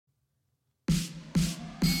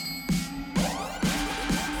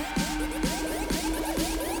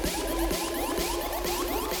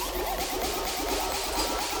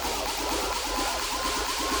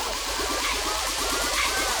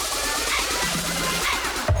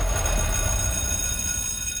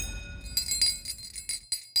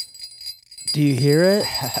Do you hear it?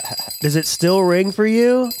 Does it still ring for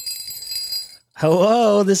you?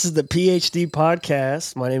 Hello, this is the PhD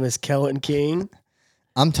podcast. My name is Kellen King.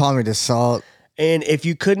 I'm Tommy DeSalt. And if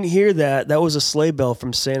you couldn't hear that, that was a sleigh bell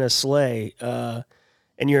from Santa's sleigh. And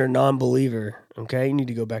you're a non-believer, okay? You need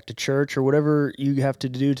to go back to church or whatever you have to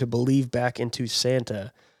do to believe back into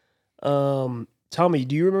Santa. Tommy,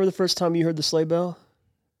 do you remember the first time you heard the sleigh bell?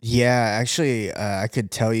 Yeah, actually, I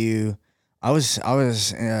could tell you, I was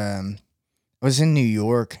in New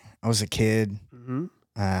York. I was a kid,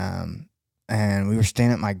 and we were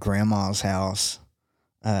staying at my grandma's house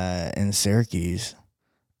in Syracuse,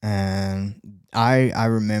 and I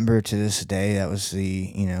remember to this day that was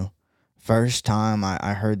the first time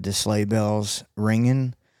I heard the sleigh bells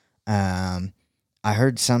ringing. I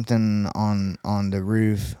heard something on the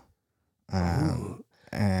roof, and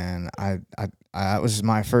that was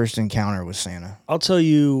my first encounter with Santa. I'll tell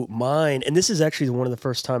you mine, and this is actually one of the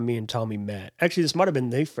first time me and Tommy met. Actually, this might have been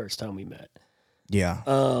the first time we met. Yeah.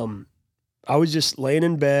 I was just laying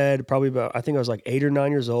in bed, probably about, I think I was like 8 or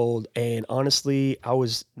 9 years old, and honestly, I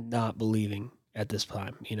was not believing at this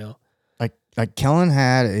time, Like Kellen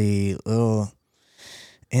had a little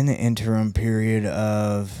in the interim period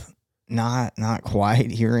of not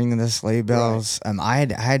quite hearing the sleigh bells. Right. I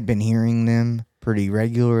had been hearing them pretty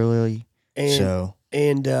regularly.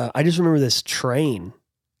 And I just remember this train,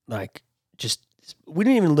 we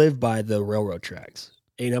didn't even live by the railroad tracks.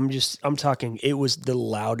 And I'm talking, it was the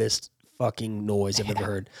loudest fucking noise I've ever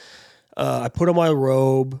heard. I put on my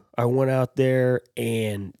robe, I went out there,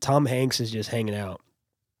 and Tom Hanks is just hanging out.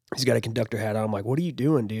 He's got a conductor hat on. I'm like, what are you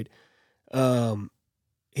doing, dude?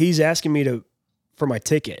 He's asking me for my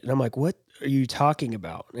ticket. And I'm like, what are you talking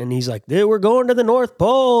about? And he's like, we're going to the North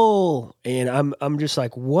Pole. And I'm just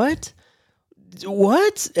like, what?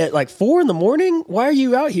 At like 4 a.m? Why are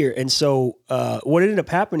you out here? And so what ended up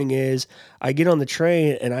happening is I get on the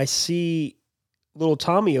train and I see little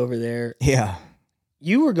Tommy over there. Yeah.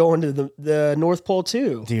 You were going to the North Pole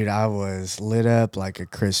too. Dude, I was lit up like a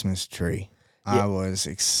Christmas tree. Yeah. I was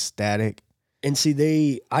ecstatic. And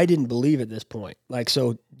see, I didn't believe at this point. Like,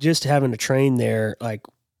 so just having a train there, like,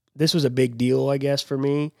 this was a big deal, I guess, for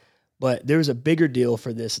me. But there was a bigger deal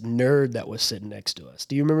for this nerd that was sitting next to us.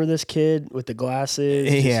 Do you remember this kid with the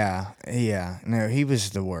glasses? Yeah. No, he was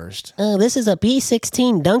the worst. Oh, this is a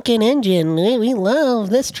B-16 Duncan engine. We love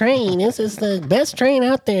this train. This is the best train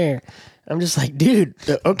out there. I'm just like, dude,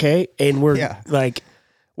 okay. And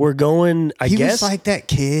we're going, I guess. He was like that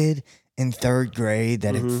kid in 3rd grade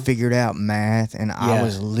that had figured out math, and I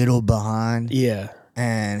was a little behind. Yeah.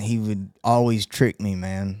 And he would always trick me,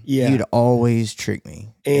 man. Yeah. He would always trick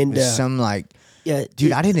me. And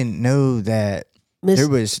dude, I didn't know that there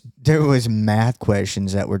was math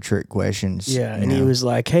questions that were trick questions. Yeah, and he was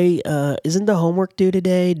like, hey, isn't the homework due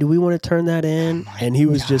today? Do we want to turn that in? And he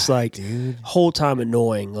was just like, dude, whole time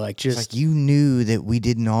annoying. Like, you knew that we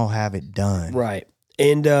didn't all have it done. Right.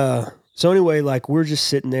 And so anyway, like, we're just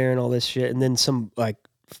sitting there and all this shit. And then some, like,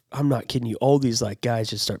 I'm not kidding you, all these, like, guys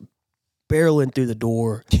just start barreling through the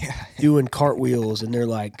door, doing cartwheels, and they're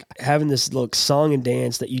like having this song and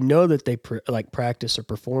dance that that they practice or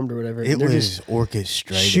performed or whatever. It and they're was just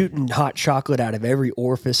orchestrated, shooting hot chocolate out of every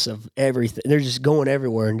orifice of everything. They're just going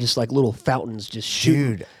everywhere and just like little fountains, just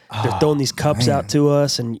shooting. Dude, they're throwing these cups out to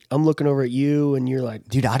us, and I'm looking over at you, and you're like,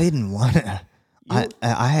 dude, I didn't want to.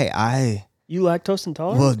 You lactose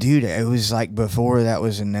intolerant? Well, dude, it was like before that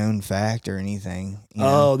was a known fact or anything.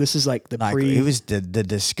 This is like it was the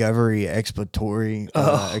discovery exploratory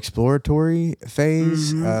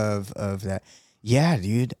phase of that. Yeah,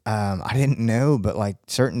 dude. I didn't know, but like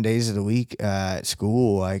certain days of the week at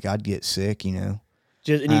school, like I'd get sick, and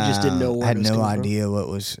you just didn't know. I had no idea what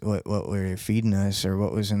we were feeding us or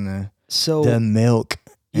what was in the milk.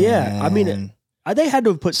 Yeah, I mean, they had to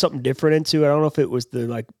have put something different into it. I don't know if it was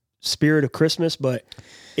the spirit of Christmas, but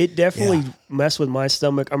it definitely messed with my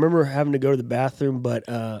stomach. I remember having to go to the bathroom, but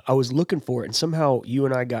I was looking for it, and somehow you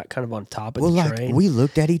and I got kind of on top of the train. We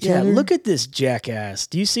looked at each other. Yeah, look at this jackass.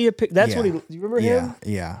 Do you see a pic? That's what do you remember him?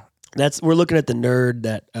 Yeah. We're looking at the nerd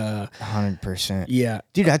that 100%. Yeah.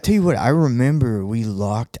 Dude, I tell you what, I remember we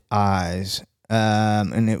locked eyes,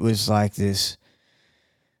 and it was like this,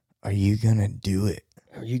 are you gonna do it?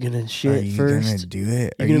 Are you gonna shit first? Are you gonna do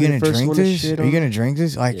it? Are you gonna drink this? Are you gonna drink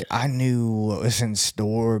this? Like, I knew what was in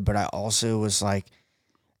store, but I also was like,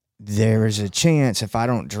 there is a chance if I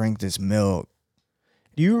don't drink this milk.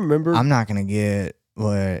 Do you remember? I'm not gonna get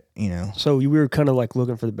what. So we were kind of like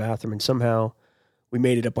looking for the bathroom, and somehow we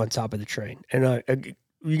made it up on top of the train. And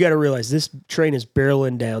you got to realize this train is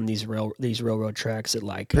barreling down these railroad tracks at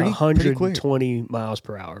like 120 miles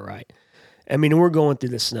per hour, right? I mean, we're going through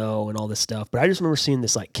the snow and all this stuff, but I just remember seeing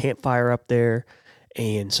this like campfire up there.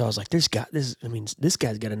 And so I was like, this guy's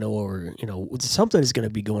got to know over, something is going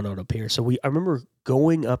to be going on up here. So I remember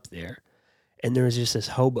going up there, and there was just this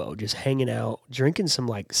hobo just hanging out, drinking some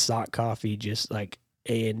like sock coffee, just like,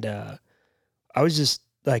 and I was just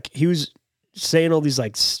like, he was saying all these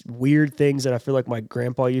like weird things that I feel like my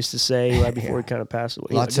grandpa used to say right before he kind of passed away.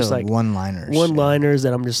 Lots just of like one-liners.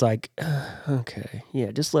 that I'm just like, okay,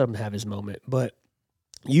 yeah, just let him have his moment. But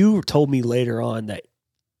you told me later on that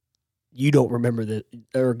you don't remember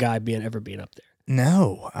or guy ever being up there.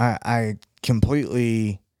 No, I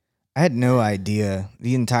completely, I had no idea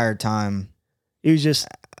the entire time. He was just,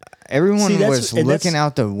 everyone was looking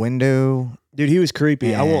out the window. Dude, he was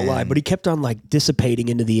creepy. I won't lie, but he kept on like dissipating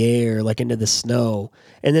into the air, like into the snow.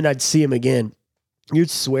 And then I'd see him again. You'd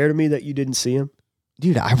swear to me that you didn't see him?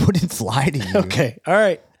 Dude, I wouldn't lie to you. Okay. All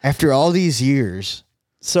right. After all these years,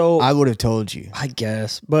 so I would have told you. I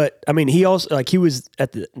guess. But I mean, he also he was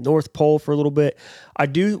at the North Pole for a little bit. I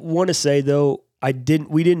do want to say though,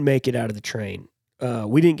 we didn't make it out of the train.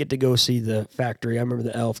 We didn't get to go see the factory. I remember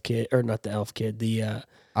the elf kid, or not the elf kid, the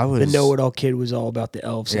know-it-all kid was all about the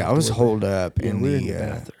elves. Yeah, I was holed up in the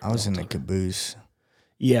bathroom. I was in the caboose.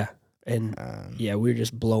 Yeah, and we were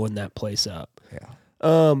just blowing that place up.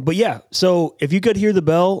 Yeah. But yeah, so if you could hear the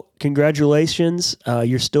bell, congratulations.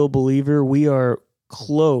 You're still a believer. We are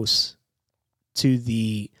close to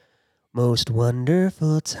the most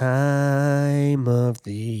wonderful time of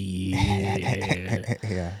the year.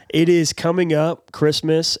 Yeah. It is coming up,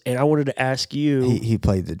 Christmas, and I wanted to ask you. He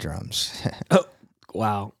played the drums. Oh,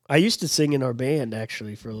 wow. I used to sing in our band,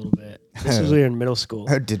 actually, for a little bit. This was in middle school.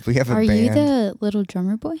 Oh, did we have a band? Are you the little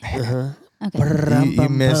drummer boy? Uh-huh. Okay. You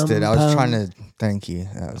missed it. I was trying to thank you.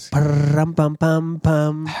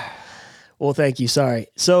 Well, thank you. Sorry.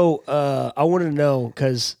 So I wanted to know,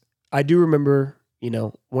 because I do remember,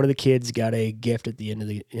 one of the kids got a gift at the end of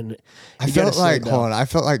the. I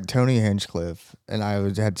felt like Tony Hinchcliffe, and I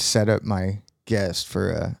had to set up my guest for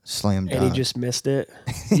a slam dunk. And he just missed it.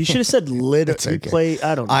 You should have said little. Okay. You play.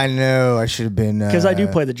 I don't know. I know. I should have been because I do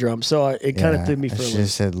play the drums, so it kind of threw me for a I loop. should have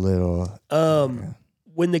said little.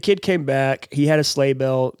 When the kid came back, he had a sleigh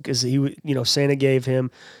bell because Santa gave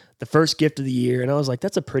him the first gift of the year, and I was like,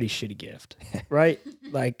 that's a pretty shitty gift, right?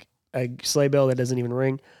 Like a sleigh bell that doesn't even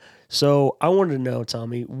ring. So I wanted to know,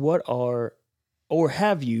 Tommy, or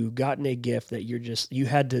have you gotten a gift that you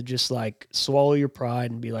had to just like swallow your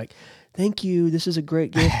pride and be like, thank you, this is a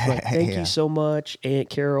great gift. Like, thank you so much, Aunt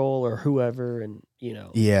Carol or whoever, and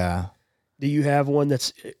Yeah. Do you have one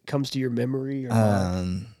that comes to your memory or not?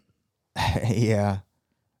 Yeah.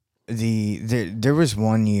 There was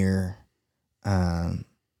one year, and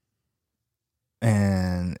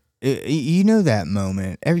that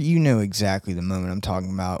moment. You know exactly the moment I'm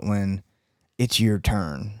talking about when it's your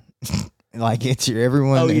turn. Like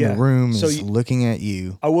everyone in the room is looking at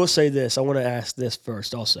you. I will say this. I want to ask this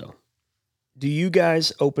first also. Do you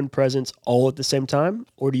guys open presents all at the same time,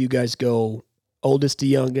 or do you guys go oldest to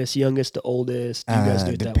youngest, youngest to oldest? Do you guys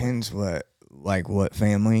do it that way? Depends what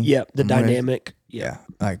family. Yeah, the dynamic. With. Yeah,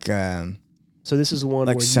 like so this is one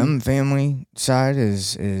like where some family side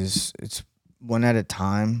is it's one at a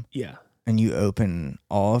time. Yeah, and you open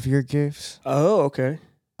all of your gifts. Oh, okay.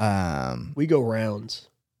 We go rounds.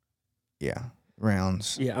 Yeah,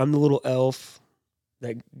 rounds. Yeah, I'm the little elf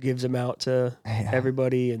that gives them out to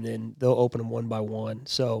everybody, and then they'll open them one by one.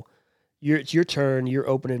 So it's your turn. You're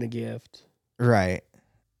opening a gift. Right.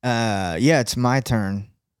 Yeah, it's my turn.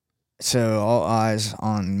 So all eyes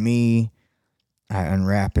on me. I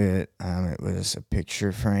unwrap it. It was a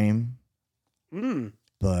picture frame.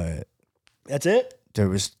 But that's it? There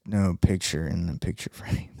was no picture in the picture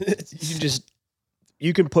frame.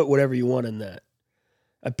 You can put whatever you want in that.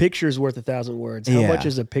 A picture is worth 1,000 words. How much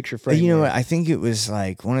is a picture frame? You know what? I think it was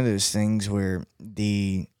like one of those things where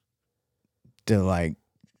the like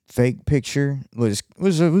fake picture was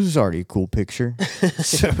already a cool picture.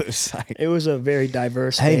 So it was like it was a very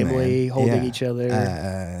diverse family holding each other.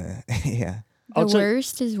 Yeah. The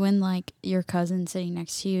worst is when like your cousin's sitting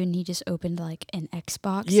next to you and he just opened like an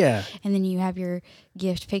Xbox. Yeah. And then you have your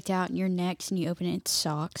gift picked out and you're next and you open it, it's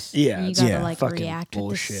socks. Yeah. And you gotta like react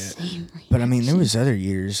bullshit. with the same reaction. But I mean, there was other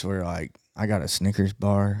years where like I got a Snickers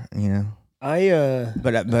bar, But I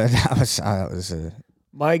was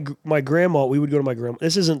my grandma. We would go to my grandma.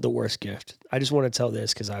 This isn't the worst gift. I just want to tell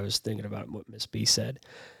this because I was thinking about what Miss B said.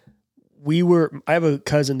 I have a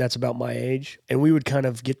cousin that's about my age, and we would kind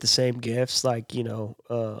of get the same gifts. Like,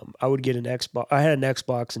 I would get an Xbox. I had an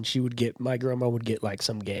Xbox, and my grandma would get like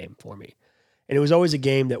some game for me. And it was always a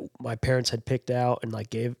game that my parents had picked out and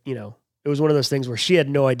like gave, it was one of those things where she had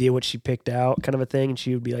no idea what she picked out, kind of a thing, and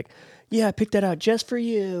she would be like, "Yeah, I picked that out just for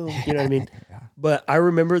you." You know what I mean? But I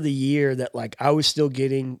remember the year that like I was still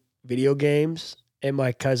getting video games, and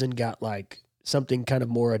my cousin got like something kind of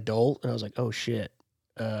more adult, and I was like, "Oh shit!"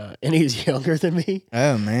 And he's younger than me,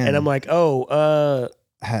 Oh man. and I'm like, "Oh,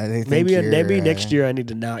 They think maybe you're, next year I need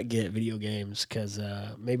to not get video games because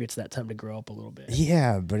maybe it's that time to grow up a little bit."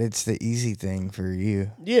 Yeah, but it's the easy thing for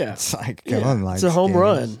you. Yeah, It's like yeah. going like it's a home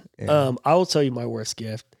run. Yeah. I will tell you my worst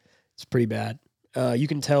gift. It's pretty bad. You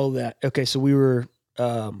can tell that. Okay, so we were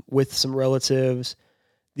with some relatives.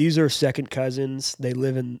 These are second cousins. They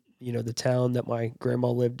live in the town that my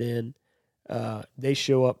grandma lived in. They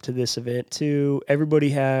show up to this event too.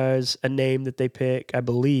 Everybody has a name that they pick, I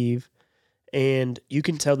believe, and you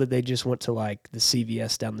can tell that they just went to like the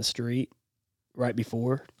CVS down the street right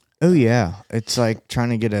before. Oh yeah, it's like trying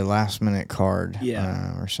to get a last minute card,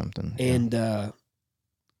 Yeah. or something. And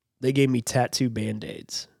they gave me tattoo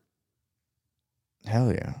Band-Aids.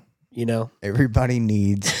 Hell yeah, everybody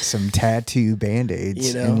needs some tattoo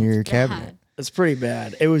Band-Aids in your cabinet. It's pretty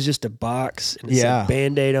bad. It was just a box and it said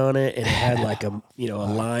Band-Aid on it, and it had like a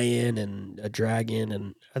lion and a dragon,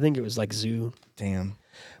 and I think it was like zoo. Damn.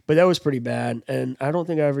 But that was pretty bad, and I don't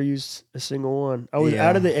think I ever used a single one. I was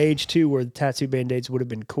out of the age too where the tattoo Band-Aids would have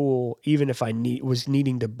been cool, even if I was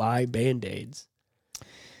needing to buy Band-Aids.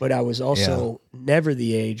 But I was also never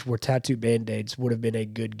the age where tattoo Band-Aids would have been a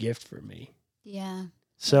good gift for me. Yeah.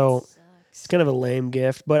 So it's kind of a lame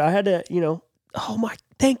gift, but I had to, oh my,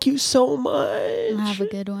 thank you so much. Have a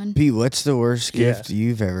good one. Pete, what's the worst gift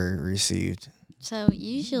you've ever received? So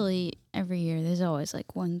usually every year there's always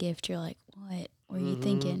like one gift you're like, what were you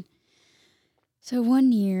thinking? So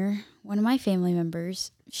one year, one of my family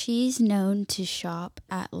members, she's known to shop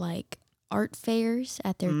at like art fairs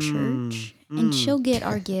at their church, and she'll get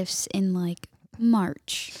our gifts in like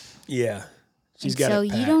March. Yeah. She's And got so it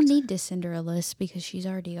you packed. don't need to send her a list because she's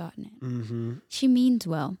already gotten it. Mm-hmm. She means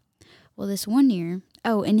well. Well, this one year,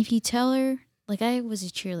 and if you tell her, like I was a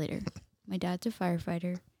cheerleader, my dad's a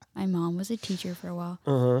firefighter, my mom was a teacher for a while.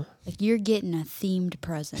 Uh-huh. Like you're getting a themed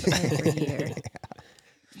present every year.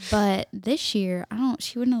 But this year,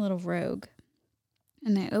 she went a little rogue.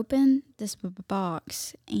 And I opened this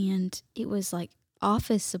box, and it was like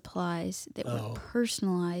office supplies that were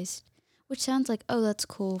personalized, which sounds like, oh, that's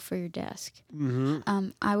cool for your desk. Mm-hmm.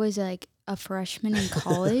 I was like a freshman in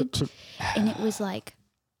college, and it was like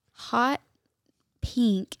hot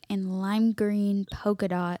pink and lime green polka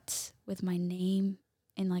dots with my name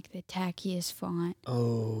in like the tackiest font.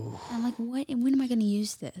 Oh. I'm like, what? And when am I going to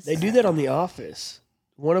use this? They do that on The Office.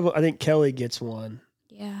 One of them, I think Kelly gets one.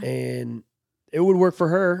 Yeah. And it would work for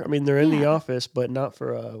her. I mean, they're in The Yeah. Office, but not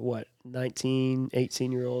for a, 19,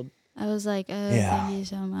 18-year-old. I was like, oh, Yeah. thank you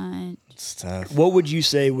so much. It's tough. What would you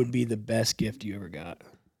say would be the best gift you ever got?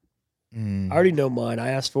 I already know mine. I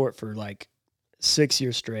asked for it for like 6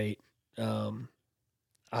 years straight. It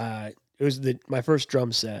was my first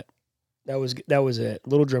drum set. That was it.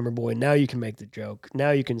 Little Drummer Boy. Now you can make the joke.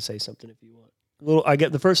 Now you can say something if you want. I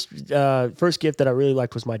get the first gift that I really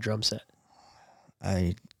liked was my drum set.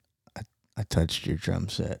 I touched your drum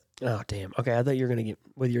set. Oh damn. Okay, I thought you were gonna get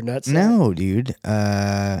with your nuts. No, dude.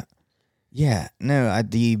 Yeah. No,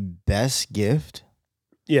 the best gift,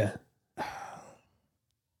 Yeah.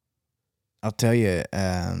 I'll tell you,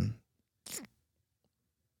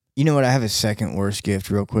 you know what? I have a second worst gift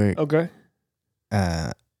real quick. Okay.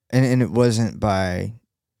 And it wasn't by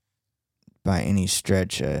any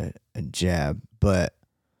stretch a jab, but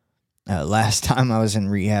last time I was in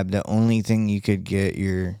rehab, the only thing you could get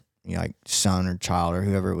your like son or child or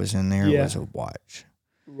whoever was in there was a watch,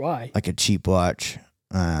 Why? like a cheap watch,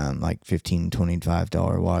 like $15,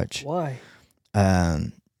 $25 watch. Why?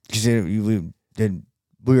 Because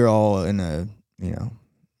we were all in a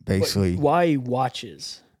basically. But why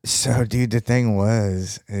watches? So, dude, the thing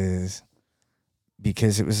is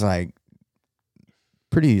because it was like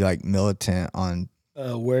pretty like militant on,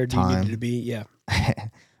 Where do you Time. need to be? Yeah.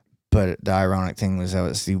 but the ironic thing was that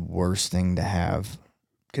was the worst thing to have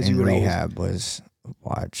Because in you would rehab was a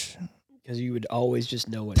watch. Because you would always just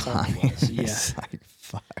know what time it was. Yeah. It's like,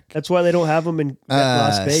 fuck. That's why they don't have them in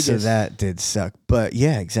Las Vegas. So that did suck. But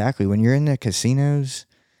yeah, exactly. When you're in the casinos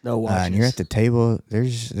no watches. and you're at the table,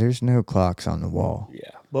 there's no clocks on the wall. Yeah.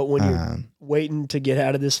 But when you're waiting to get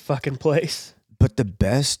out of this fucking place. But the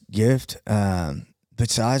best gift,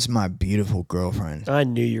 besides my beautiful girlfriend, I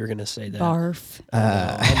knew you were going to say that. Barf.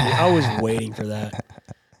 I was waiting for that.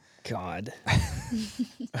 God.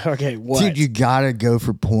 Okay, what? dude, you gotta go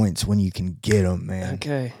for points when you can get them, man.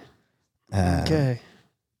 Okay. Okay,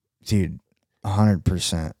 dude,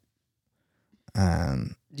 100%.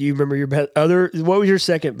 Do you remember your what was your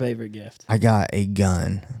second favorite gift? I got a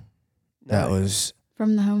gun. That Nice. was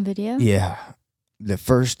From the home video? yeah, the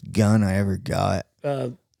first gun I ever got.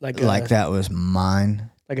 Like That was mine.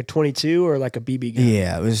 like a 22 or like a BB gun.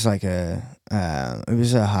 Yeah, it was like a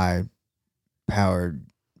high powered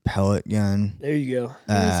pellet gun. There you go.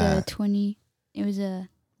 It was a 20. It was a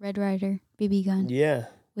Red Ryder BB gun Yeah,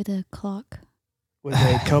 with a clock. with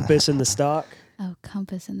a compass in the stock. Oh,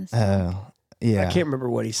 compass in the side. Yeah. I can't remember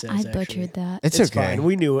what he says. I actually. butchered that. It's It's okay. fine.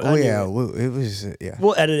 We knew it. I Oh knew yeah, it. it was yeah.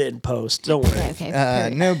 We'll edit it in post. Don't worry.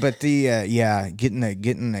 Okay. No, but the getting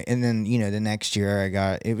the, and then the next year I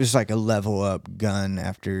got, it was like a level up gun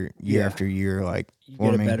after year Yeah. after year, like You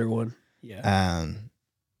for get me. a better one. Yeah.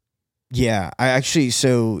 Yeah, I actually,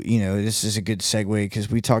 so this is a good segue because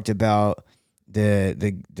we talked about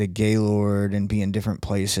the Gaylord and being different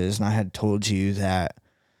places, and I had told you that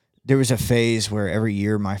there was a phase where every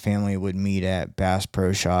year my family would meet at Bass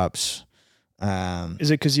Pro Shops.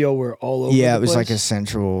 Is it because y'all were all over? Yeah, the it was place? like a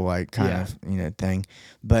central kind of thing.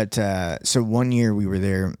 But so one year we were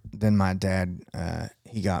there. Then my dad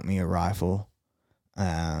he got me a rifle,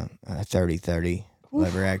 a 30-30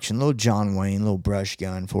 lever action, little John Wayne, little brush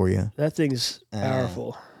gun for you. That thing's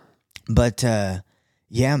powerful. But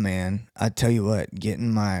yeah, man, I tell you what,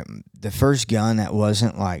 getting the first gun that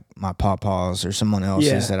wasn't like my pawpaw's or someone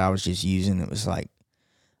else's that I was just using, it was like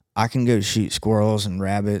I can go shoot squirrels and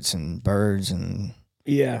rabbits and birds and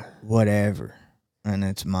Yeah. whatever, and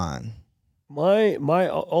it's mine. My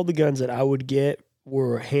all the guns that I would get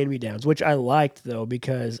were hand-me-downs, which I liked though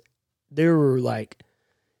because they were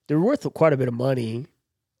worth quite a bit of money,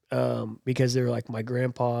 because they were like my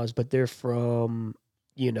grandpa's, but they're from,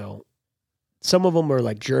 some of them are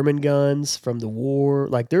like German guns from the war.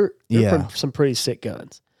 Like they're from some pretty sick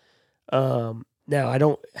guns. Now I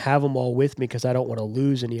don't have them all with me because I don't want to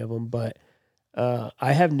lose any of them, but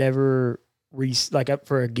I have never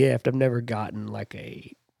for a gift, I've never gotten like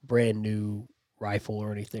a brand new rifle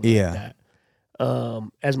or anything like that.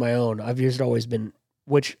 As my own, I've just always been,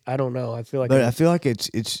 which I don't know. I feel like, But I feel like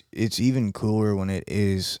it's even cooler when it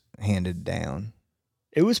is handed down.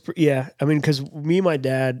 it was, I mean, because me and my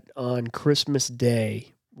dad on Christmas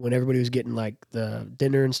Day, when everybody was getting like the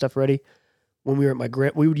dinner and stuff ready, when we were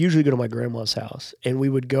at we would usually go to my grandma's house, and we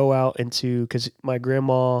would go out because my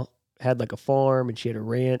grandma had like a farm and she had a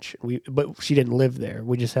ranch. But she didn't live there.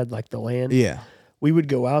 We just had like the land. Yeah. We would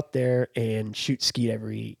go out there and shoot skeet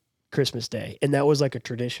every Christmas Day, and that was like a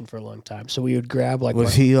tradition for a long time. So we would grab like.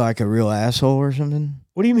 Was he like a real asshole or something?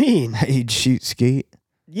 What do you mean? He'd shoot skeet.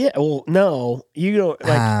 Yeah, well, no, like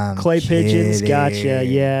I'm clay pigeons. Gotcha.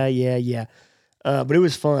 kidding. Yeah. But it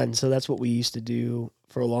was fun. So that's what we used to do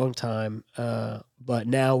for a long time. But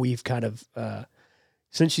now we've kind of,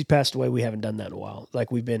 since she passed away, we haven't done that in a while. Like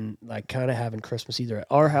we've been like kind of having Christmas either at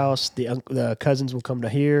our house, the cousins will come to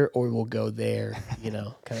here, or we'll go there, kind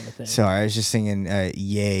of a thing. Sorry, I was just thinking,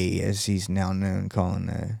 Ye, as he's now known,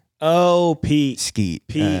 calling Oh, Pete skeet.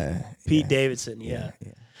 Pete Davidson. Yeah.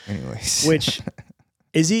 Anyways, Which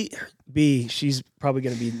is he? She's probably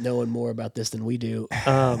going to be knowing more about this than we do.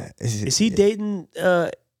 Is he dating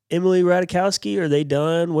Emily Ratajkowski? Are they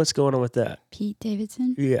done? What's going on with that? Pete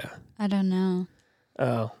Davidson? Yeah. I don't know.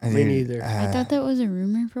 Oh, me neither. I thought that was a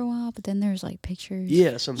rumor for a while, but then there was like pictures.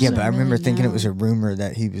 Yeah, but I remember really thinking it know. was a rumor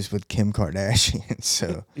that he was with Kim Kardashian.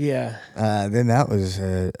 So Yeah. then that was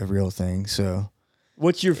a real thing. So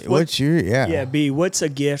What's your yeah? B? What's a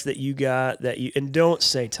gift that you got that you, and don't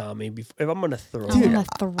say Tommy. If I'm gonna throw. I'm it. gonna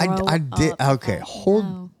throw I did. up. Okay, Oh, hold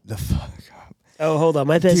no. the fuck up. Oh, hold on.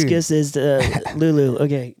 My best Dude. gift is Lulu.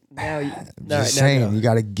 Okay, now you. Just saying, you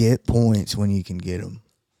got to get points when you can get them.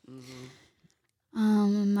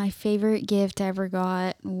 My favorite gift I ever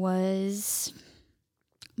got was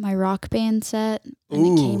my Rock Band set, and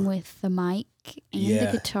Ooh. it came with the mic and Yeah.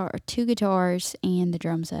 the guitar, 2 guitars, and the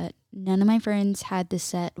drum set. None of my friends had the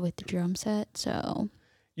set with the drum set, so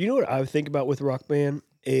You know what I would think about with Rock Band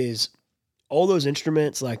is all those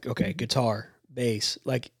instruments, like, okay, guitar, bass.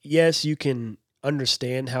 Like, yes, you can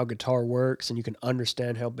understand how guitar works and you can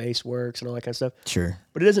understand how bass works and all that kind of stuff, Sure,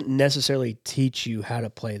 but it doesn't necessarily teach you how to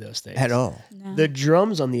play those things. at all. no. The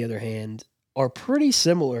drums, on the other hand, are pretty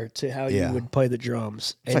similar to how Yeah. you would play the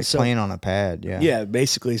drums. It's like playing on a pad. Yeah. Yeah,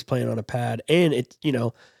 basically it's playing on a pad. And it,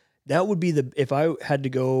 that would be if I had to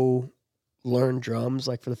go learn drums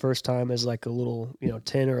like for the first time as like a little,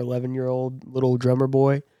 10 or 11-year-old little drummer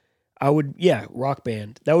boy, I would, Rock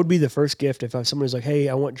Band. That would be the first gift. If somebody was like, hey,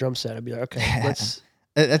 I want drum set, I'd be like, okay, let's.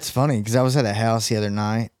 That's funny because I was at a house the other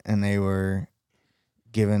night and they were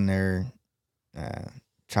giving their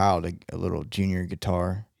child a little junior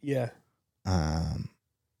guitar. Yeah.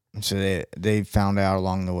 So they found out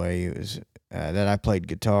along the way it was that I played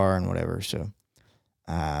guitar and whatever. So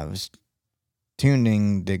I was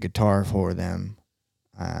tuning the guitar for them,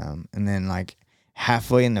 and then like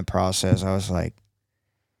halfway in the process, I was like,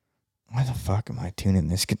 why the fuck am I tuning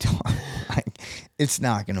this guitar? Like, it's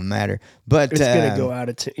not gonna matter. But It's gonna go out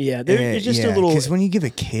of tune. Yeah, it's just a little. Because when you give a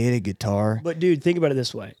kid a guitar, But dude, think about it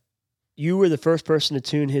this way: you were the first person to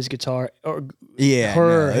tune his guitar, or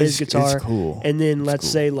his guitar. It's cool. and then It's let's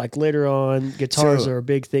cool. say like later on, guitars So- are a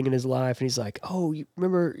big thing in his life, and he's like, "Oh, you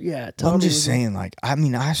remember? Yeah, Well, Tommy I'm just was- saying, like, I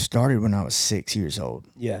mean, I started when I was 6 years old,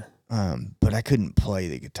 Yeah, but I couldn't play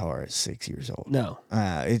the guitar at 6 years old. no,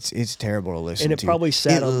 It's terrible to listen and it to. probably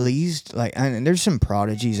sat At on. least, like, and there's some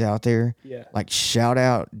prodigies out there. Yeah, Like, shout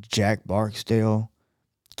out Jack Barksdale.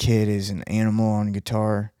 Kid is an animal on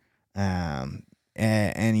guitar.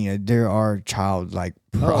 And you know, there are childlike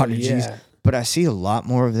prodigies, Oh, yeah. but I see a lot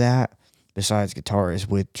more of that besides guitarists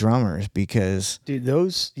with drummers because Dude,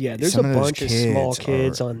 there's some a of those bunch of small kids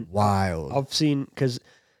kids are on. wild. I've seen because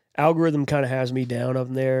algorithm kind of has me down up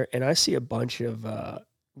there, and I see a bunch of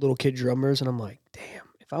little kid drummers, and I'm like, damn,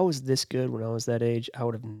 if I was this good when I was that age, I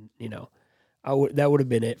would have, that would have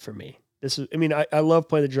been it for me. I love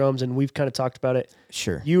playing the drums, and we've kind of talked about it.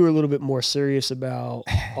 Sure. You were a little bit more serious about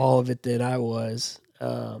all of it than I was,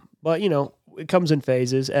 but it comes in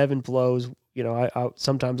phases, ebb and flows. I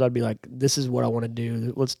sometimes I'd be like, this is what I want to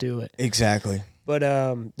do, let's do it. Exactly. But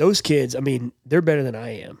those kids, I mean, they're better than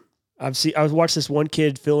I am. I was watching this one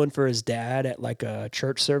kid fill in for his dad at like a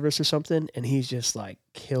church service or something, and he's just like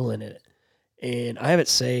killing it. And I have it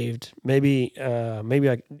saved. Maybe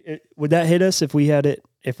would that hit us if we had it?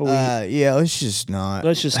 Yeah, let's just not.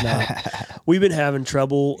 Let's just not. We've been having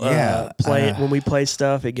trouble playing when we play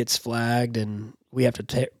stuff. It gets flagged, and we have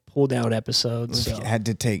to pull down episodes. We've So. had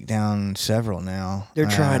to take down several now. They're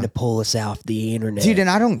trying to pull us off the internet, Dude, and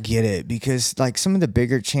I don't get it because like some of the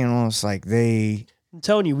bigger channels, like they I'm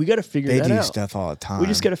telling you, we got to figure that do out. stuff all the time. We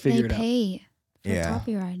just got to They figure it out. pay for Yeah.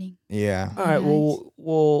 copywriting. Yeah. All right. Well,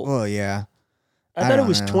 Well, yeah. I I thought it don't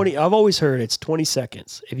was know. 20. I've always heard it's 20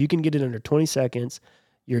 seconds. If you can get it under 20 seconds,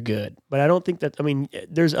 you're good. But I don't think that,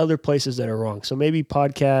 there's other places that are wrong. So maybe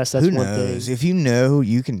podcasts, that's Who one knows? thing. If you know,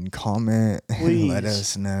 you can comment and let Please.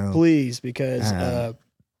 us know. Please, because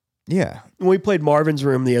Yeah. when we played Marvin's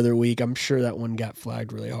Room the other week, I'm sure that one got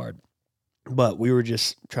flagged really hard. But we were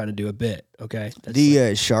just trying to do a bit, okay? That's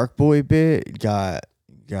The Shark Boy bit got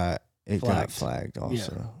Flagged. flagged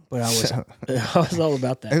also. but I was So, I was all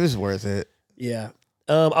about that. it was worth it. Yeah.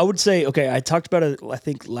 I would say, okay, I talked about it, I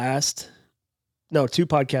think 2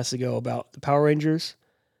 podcasts ago about the Power Rangers.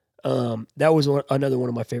 That was another one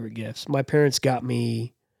of my favorite gifts. My parents got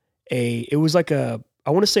me it was like I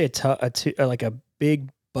want to say like a big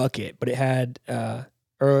bucket, but it had, or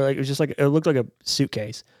like, it was just like, it looked like a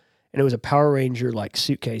suitcase, and it was a Power Ranger like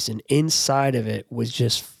suitcase, and inside of it was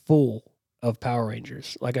just full of Power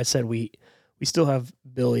Rangers. Like I said, we still have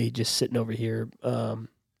Billy just sitting over here,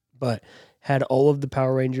 but had all of the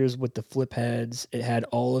Power Rangers with the flip heads. It had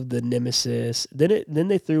all of the Nemesis. Then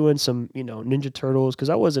they threw in some, Ninja Turtles, because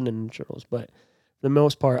I wasn't in Ninja Turtles, but for the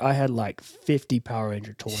most part, I had like 50 Power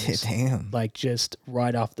Ranger toys, Damn. like just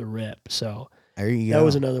right off the rip. So There you go. that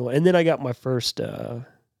was another one. And then I got my first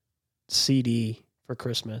CD for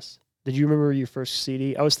Christmas. Did you remember your first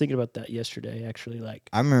CD? I was thinking about that yesterday, actually. Like,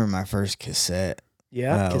 I remember my first cassette.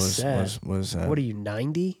 cassette. Was What are you,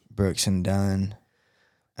 90? Brooks and Dunn.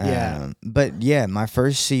 Yeah. But yeah, my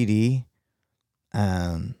first CD,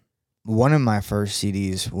 one of my first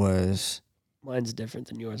CDs was Mine's different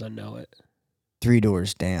than yours. I know it. Three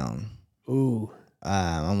Doors Down. Ooh.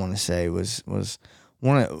 I want to say was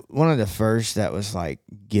one of the first that was like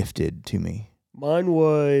gifted to me. Mine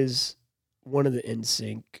was one of the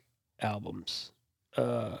NSYNC albums.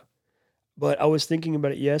 But I was thinking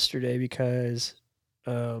about it yesterday because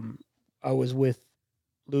I was with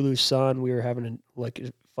Lulu's son. We were having a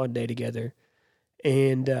fun day together.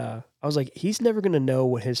 And I was like, he's never going to know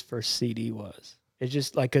what his first CD was. It's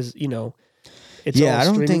just like, because, it's all I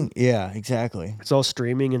don't streaming. think. Yeah, exactly. It's all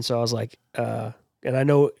streaming. And so I was like, and I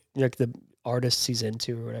know like the artists he's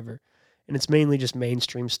into or whatever. And it's mainly just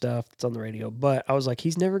mainstream stuff that's on the radio. But I was like,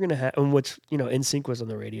 he's never going to have, and which, NSYNC was on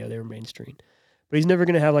the radio. They were mainstream. But he's never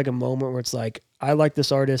going to have like a moment where it's like, I like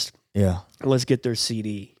this artist. Yeah. Let's get their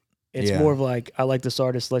CD. It's Yeah. more of like, I like this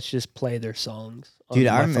artist. Let's just play their songs. on Dude,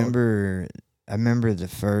 my I phone. remember the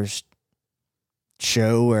first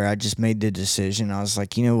show where I just made the decision. I was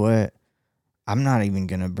like, you know what? I'm not even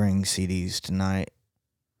going to bring CDs tonight.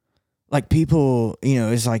 Like people,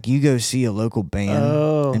 it's like you go see a local band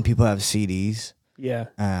Oh, and people have CDs. yeah.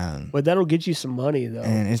 Um, But that'll get you some money though.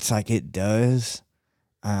 and it's like it does.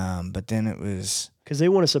 But then it was Because they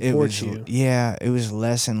want to it support was you. yeah, it was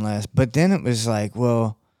less and less. But then it was like,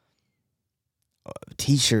 well,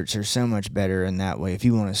 t-shirts are so much better in that way if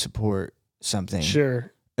you want to support something.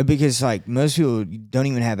 Sure. Because like most people don't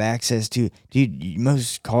even have access to, dude,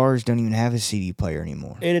 most cars don't even have a CD player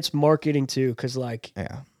anymore. And it's marketing too, because like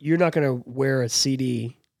Yeah. you're not going to wear a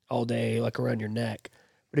CD all day, like around your neck.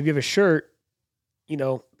 But if you have a shirt, you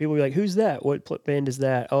know, people will be like, who's that? What band is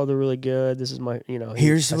that? Oh, they're really good. This is my, you know,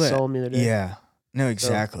 Here's I what, saw him the other day. yeah. No,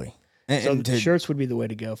 exactly. So And the shirts would be the way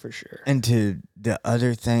to go for sure. And to the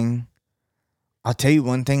other thing, I'll tell you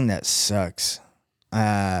one thing that sucks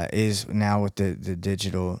is now with the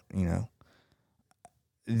digital, you know,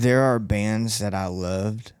 there are bands that I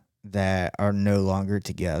loved that are no longer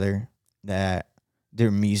together, that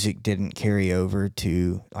their music didn't carry over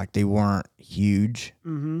to, like, they weren't huge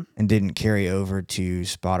Mm-hmm. and didn't carry over to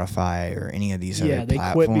Spotify or any of these Yeah, other they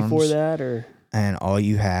platforms. quit before that, or And all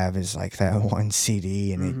you have is like that one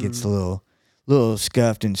CD, and it gets a Mhm. little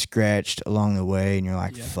scuffed and scratched along the way, and you're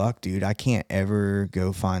like, Yeah. fuck, dude, I can't ever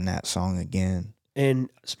go find that song again. And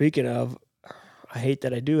speaking of, I hate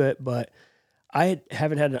that I do it, but I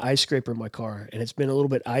haven't had an ice scraper in my car, and it's been a little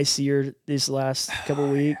bit icier these last couple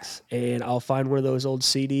weeks. And I'll find one of those old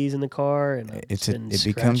CDs in the car, and I've It's just a- been it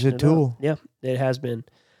becomes scratching a it up. tool. Yeah, it has been.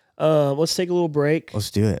 Let's take a little break.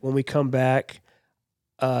 Let's do it. When we come back,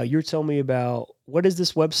 you're telling me about what is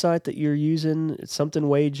this website that you're using? It's something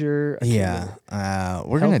wager. I can't Yeah, remember.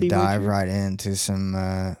 we're gonna Healthy dive Wager? right into some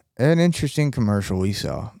an interesting commercial we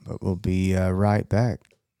saw, but we'll be right back.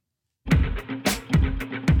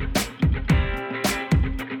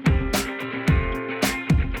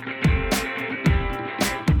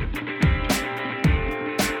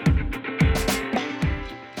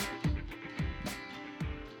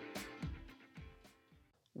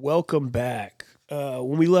 Welcome back.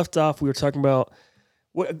 When we left off, we were talking about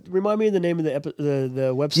what. Remind me of the name of the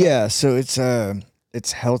website. Yeah, so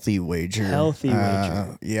it's Healthy Wager. Healthy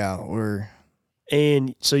Wager. Yeah,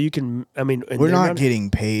 And so you can. I mean, and we're they're not getting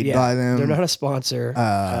paid yeah, by them. They're not a sponsor.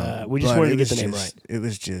 We just but wanted to it get the was name just- right. It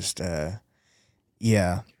was just,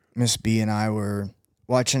 yeah, Miss B and I were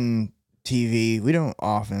watching TV. We don't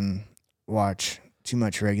often watch too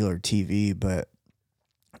much regular TV, but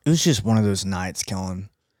it was just one of those nights, Kellen,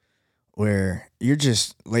 where you're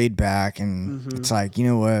just laid back and Mhm. it's like, you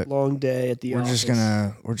know what? Long day at the We're office.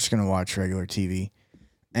 just gonna watch regular TV,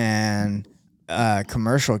 and a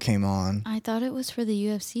commercial came on. I thought it was for the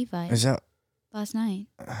UFC fight Is that? last night.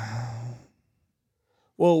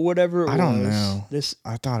 Well, whatever it I don't was, know. this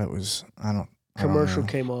I thought it was. I don't commercial know.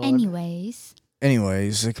 came on. Anyways,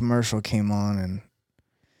 Anyways, the commercial came on and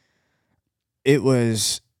it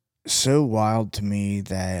was so wild to me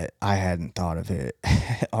that I hadn't thought of it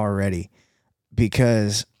already,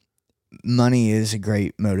 because money is a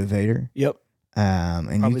great motivator. Yep.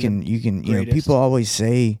 And Probably you can you know, greatest. people always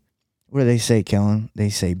say, what do they say, Kellen? They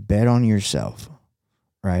say bet on yourself,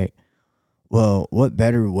 right? Well, what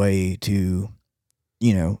better way to,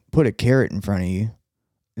 you know, put a carrot in front of you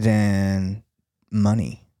than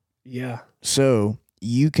money? Yeah. So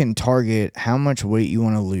you can target how much weight you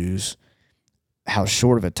want to lose, how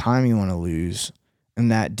short of a time you want to lose,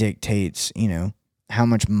 and that dictates, you know, how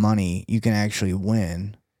much money you can actually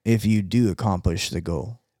win if you do accomplish the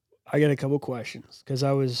goal. I got a couple questions because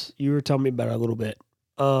you were telling me about it a little bit.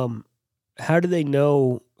 How do they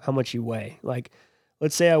know how much you weigh? Like,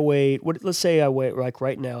 let's say I weigh like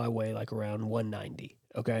right now I weigh like around 190.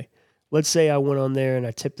 Okay. Let's say I went on there and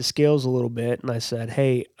I tipped the scales a little bit and I said,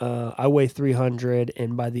 hey, I weigh 300,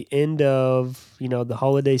 and by the end of, you know, the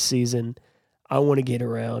holiday season, I want to get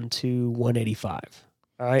around to 185.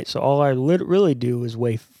 All right. So all I really do is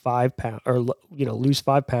weigh 5 pounds, or, you know, lose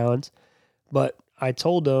 5 pounds. But I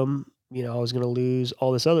told them, you know, I was going to lose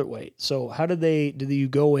all this other weight. So how did you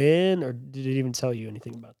go in, or did it even tell you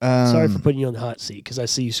anything about that? Sorry for putting you on the hot seat because I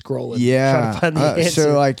see you scrolling, Yeah. trying to find the answer.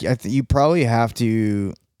 So like, you probably have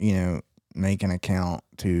to, you know, make an account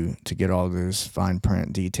to get all those fine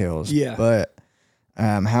print details. Yeah. But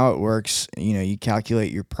how it works, you know, you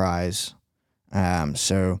calculate your prize.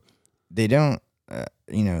 So they don't,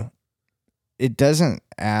 you know, it doesn't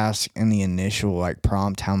ask in the initial like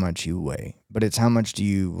prompt how much you weigh, but it's how much do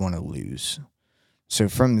you want to lose. So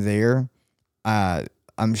from there,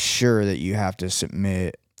 I'm sure that you have to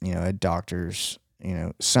submit, you know, a doctor's, you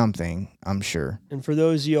know, something, I'm sure. And for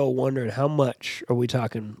those of y'all wondering, how much are we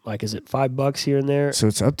talking? Like, is it $5 here and there? So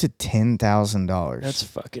it's up to $10,000. That's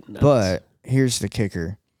fucking nuts. But here's the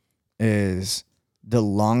kicker, is the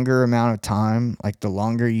longer amount of time, like the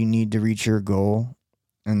longer you need to reach your goal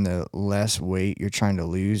and the less weight you're trying to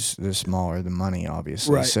lose, the smaller the money,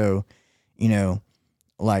 obviously. Right. So, you know,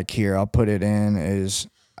 like here, I'll put it in is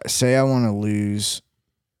say I want to lose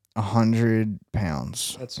 100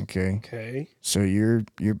 pounds. That's okay. okay. So you're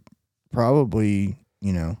probably,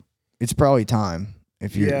 it's probably time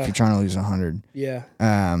if you're trying to lose 100. Yeah.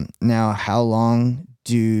 Now how long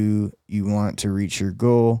do you want to reach your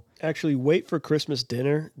goal? Actually, wait for Christmas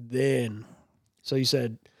dinner, then. So you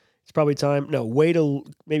said it's probably time. No, wait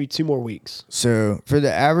maybe 2 more weeks. So for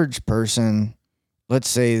the average person, let's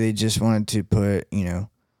say they just wanted to put,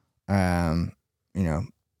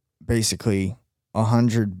 basically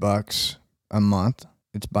 $100 a month.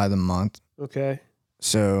 It's by the month. Okay.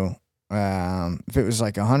 So if it was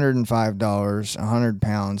like $105, 100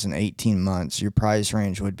 pounds in 18 months, your price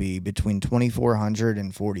range would be between $2,400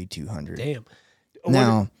 and $4,200. Damn.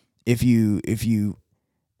 Now, if you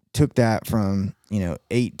took that from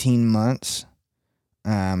 18 months,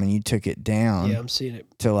 and you took it down, yeah, I'm seeing it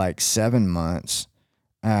to like 7 months,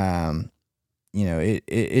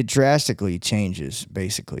 it drastically changes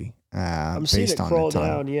basically. I'm seeing it crawl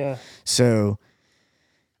down. Yeah. So,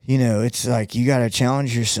 it's like you got to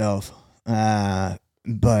challenge yourself.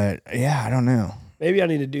 But yeah, I don't know. Maybe I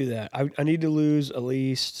need to do that. I need to lose at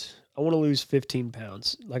least. I want to lose 15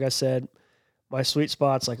 pounds. Like I said, my sweet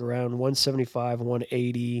spot's like around 175,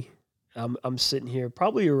 180. I'm sitting here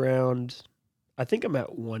probably around. I think I'm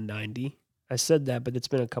at 190. I said that, but it's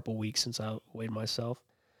been a couple weeks since I weighed myself.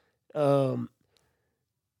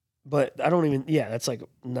 But I don't even. Yeah, that's like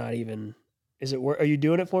not even. Is it? Are you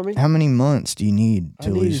doing it for me? How many months do you need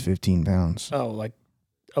to lose 15 pounds? Oh, like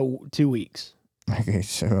 2 weeks. Okay,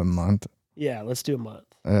 so a month. Yeah, let's do a month.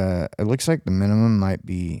 It looks like the minimum might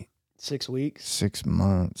be 6 weeks. 6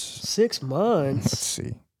 months. 6 months. Let's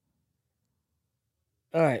see.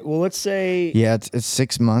 All right. Well, let's say. Yeah, it's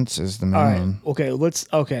 6 months is the minimum. All right.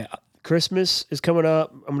 Okay. Christmas is coming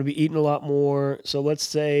up. I'm going to be eating a lot more. So let's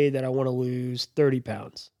say that I want to lose 30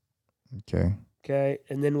 pounds. Okay. Okay.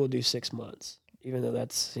 And then we'll do 6 months, even though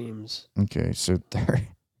that seems. Okay. So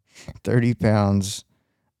 30 pounds,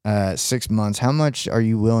 6 months. How much are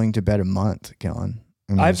you willing to bet a month, Kellen?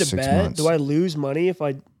 I have to bet? Months? Do I lose money if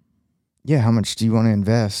I. Yeah. How much do you want to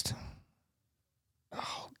invest?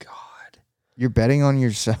 Oh, God. You're betting on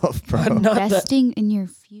yourself, bro. Investing in your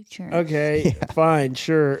future. Okay. Yeah. Fine.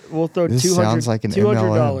 Sure. We'll throw this $200. Sounds like an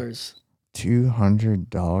 $200.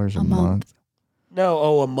 $200 a month.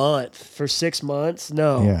 No, a month for 6 months.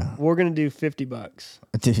 No, yeah, we're gonna do $50.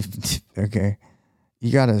 Okay,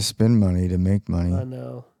 you gotta spend money to make money. I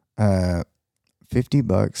know.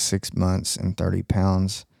 $50, 6 months, and 30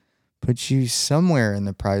 pounds puts you somewhere in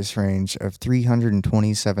the price range of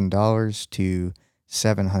 $327 to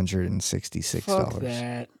 $766. Fuck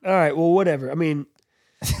that. All right. Well, whatever. I mean,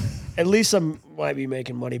 at least I might be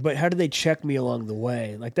making money. But how do they check me along the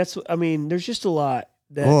way? Like there's just a lot.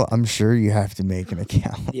 Well, I'm sure you have to make an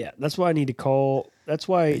account. Yeah, that's why I need to call. That's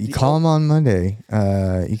why you call them on Monday.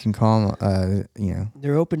 You can call them.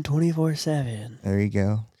 They're open 24/7. There you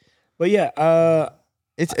go. But yeah,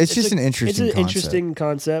 it's just an interesting. It's an interesting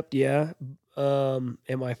concept. Yeah. Am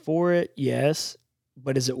I for it? Yes.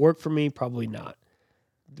 But does it work for me? Probably not.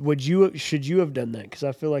 Should you have done that? Because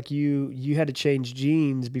I feel like you had to change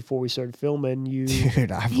jeans before we started filming. Dude,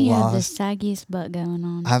 I've you lost have the saggiest butt going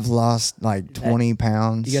on. I've lost like 20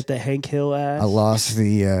 pounds. You got the Hank Hill ass. I lost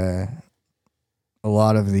a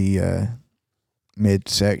lot of the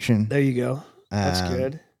midsection. There you go. That's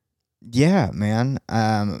good. Yeah, man.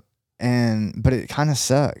 But it kind of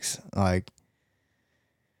sucks. Like,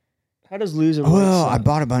 how does losing? Well, I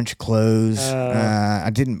bought a bunch of clothes. I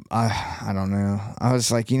didn't. I don't know. I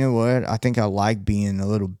was like, you know what? I think I like being a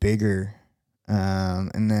little bigger,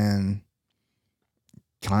 and then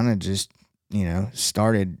kind of just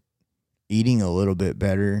started eating a little bit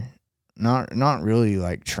better. Not really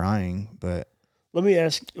like trying, but let me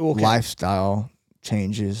ask. Okay. Lifestyle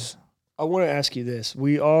changes. I want to ask you this.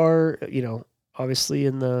 We are, obviously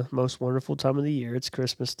in the most wonderful time of the year. It's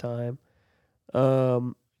Christmas time.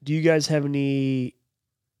 Do you guys do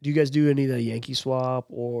any of the Yankee Swap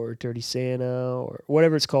or Dirty Santa or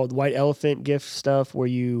whatever it's called, White Elephant gift stuff where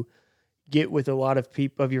you get with a lot of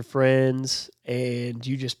people of your friends and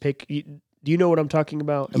you just pick? Do you know what I'm talking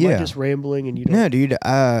about? Am I just rambling and you don't? No, dude.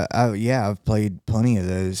 Yeah, I've played plenty of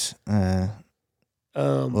those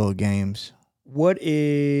little games. What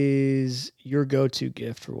is your go-to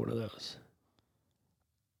gift for one of those?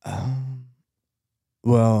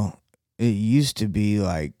 Well, it used to be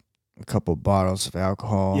like a couple bottles of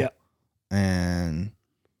alcohol. Yeah. And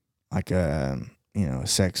like a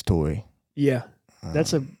sex toy. Yeah.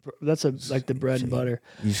 That's like the bread and butter.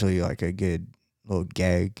 Usually like a good little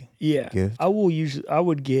gag. Yeah. Gift. I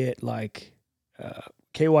would get like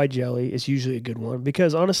KY jelly is usually a good one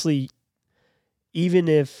because honestly, even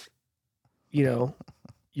if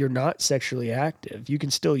you're not sexually active, you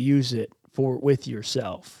can still use it with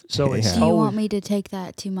yourself. So it's Yeah. Do you always, want me to take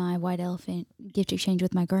that to my white elephant gift exchange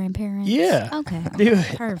with my grandparents? Yeah. Okay. Do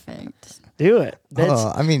it. Perfect. do it. That's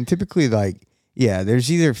I mean, typically, like, yeah, there's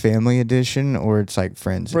either family edition or it's like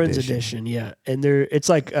friends edition, yeah. And it's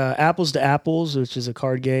like Apples to Apples, which is a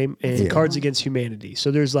card game, and Yeah. Cards Against Humanity.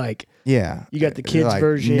 So there's like Yeah. you got the They're kids like,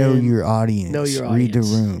 version. Know your audience. Know your Read the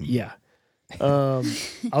audience. room. Yeah.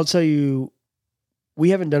 I'll tell you, we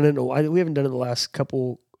haven't done it in a while. We haven't done it the last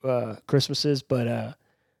couple Christmases, but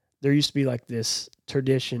there used to be like this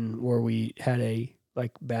tradition where we had a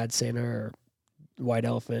like Bad Santa or White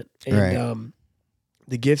Elephant, and Right.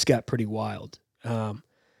 The gifts got pretty wild.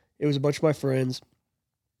 It was a bunch of my friends,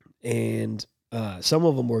 and some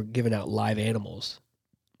of them were giving out live animals.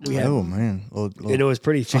 We had, Oh man, and it was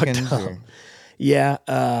pretty chickens. fucked up.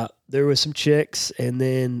 Yeah, there was some chicks, and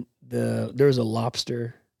then there was a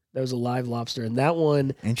lobster. That was a live lobster, and that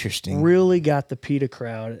one Interesting. really got the PETA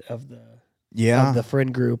crowd of Yeah. the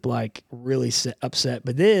friend group like really upset.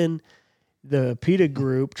 But then the PETA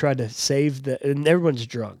group tried to save and everyone's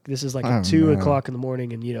drunk. This is like Oh, at 2 no. o'clock in the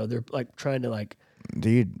morning, and they're like trying to like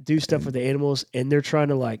Dude. do stuff with the animals, and they're trying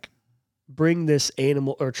to like bring this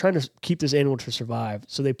animal or trying to keep this animal to survive.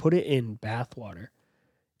 So they put it in bath water.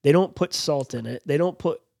 They don't put salt in it. They don't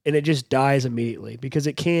put, and it just dies immediately because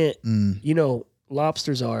it can't.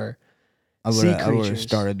 Lobsters are I sea would have creatures.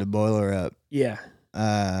 started the boiler up. Yeah,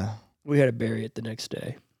 I we had to bury it the next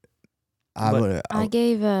day. would have. I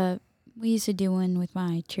gave we used to do one with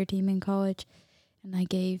my cheer team in college, and I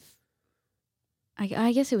gave.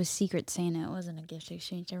 I guess it was Secret Santa. It wasn't a gift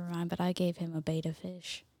exchange, never mind. But I gave him a betta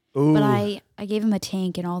fish. Ooh, But I gave him a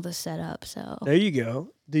tank and all the setup. So there you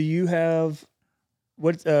go. Do you have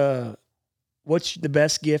what's the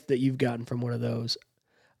best gift that you've gotten from one of those?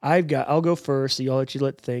 I'll go first. So I'll let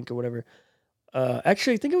you think or whatever.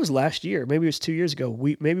 Actually, I think it was last year. Maybe it was 2 years ago.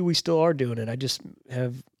 We still are doing it. I just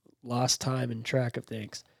have lost time and track of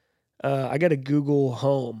things. I got a Google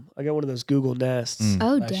Home. I got one of those Google Nests.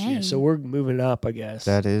 Oh, last year. dang. So we're moving up, I guess.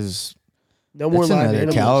 That is. No more That's live another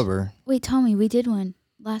animals. caliber. wait, Tommy, we did one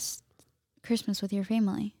last Christmas with your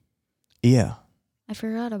family. Yeah. I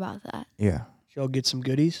forgot about that. Yeah. Did y'all get some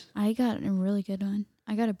goodies? I got a really good one.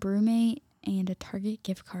 I got a Brewmate and a Target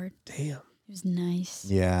gift card. Damn. It was nice.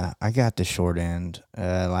 Yeah. I got the short end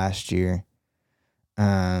last year.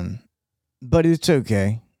 But it's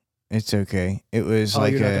okay. It's okay. It was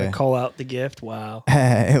like you're not gonna call out the gift? Wow.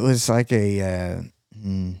 it was like it's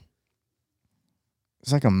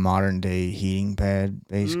like a modern day heating pad,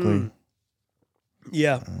 basically. Mm.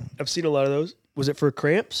 Yeah, Uh, I've seen a lot of those. Was it for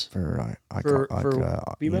cramps? for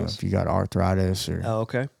For females? if you got arthritis or Oh,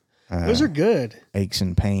 okay. Those are good. aches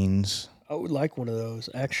and pains. I would like one of those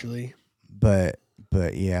actually. But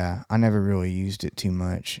yeah, I never really used it too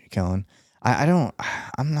much, Kellen. I don't.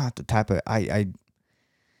 I'm not the type of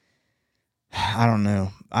I don't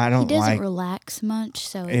know. I He don't doesn't like. relax much,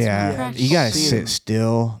 so it's Yeah, more Yeah, practical. you gotta See sit him.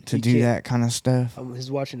 still to You do can't- that kind of stuff.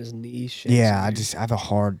 He's watching his knees shake. Yeah, so I have a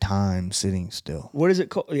hard time sitting still. What is it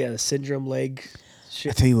called? Yeah, the syndrome leg. I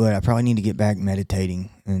Shit. tell you what, I probably need to get back meditating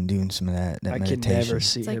and doing some of that I can meditation. never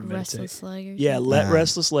see It's like him meditate. restless leg or Yeah, something.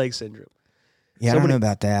 restless leg syndrome. Yeah, I don't Somebody- know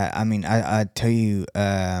about that. I mean, I tell you,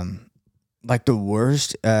 like the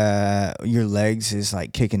worst, your legs is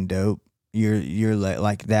like kicking dope. Your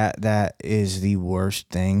like that is the worst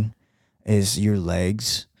thing, is your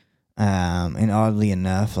legs. And oddly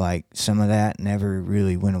enough, like some of that never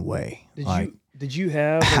really went away. Did you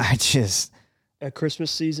have I just a Christmas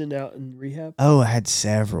season out in rehab? I had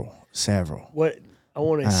several. What I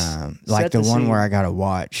want to Like the one where I got a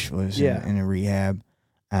watch was Yeah. in a rehab.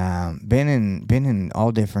 Been in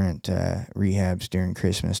all different rehabs during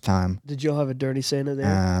Christmas time. Did y'all have a dirty Santa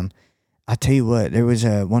there? I tell you what, there was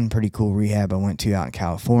one pretty cool rehab I went to out in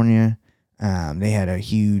California. They had a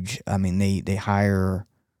huge. I mean, they hire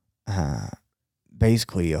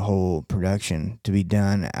basically a whole production to be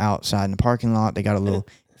done outside in the parking lot. They got a little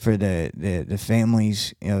for the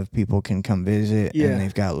families of people can come visit, Yeah. and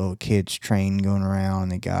they've got little kids train going around.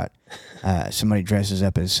 They got somebody dresses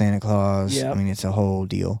up as Santa Claus. Yep. I mean, it's a whole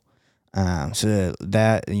deal. So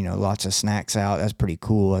that, lots of snacks out. That's pretty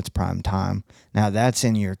cool. That's prime time. Now that's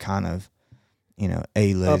in your kind of,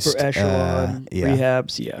 A-list. Upper echelon yeah.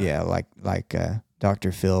 rehabs. Yeah. Yeah, like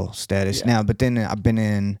Dr. Phil status. Yeah. Now, but then I've been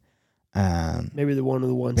in, Maybe one of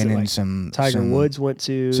the ones been that in like some Tiger some, Woods went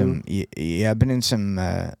to. I've been in some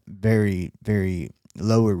very very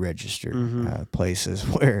lower register Mhm. places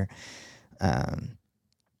where,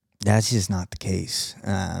 That's just not the case.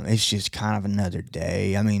 It's just kind of another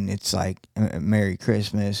day. I mean, it's like Merry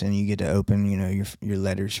Christmas, and you get to open, your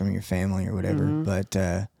letters from your family or whatever. Mhm.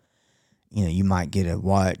 But you might get a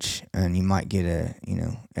watch, and you might get a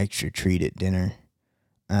extra treat at dinner.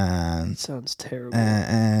 That sounds terrible.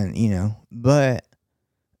 But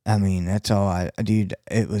I mean, that's all dude.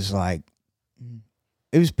 It was like,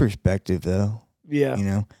 it was perspective though.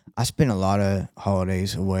 yeah. I spent a lot of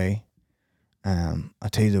holidays away. I'll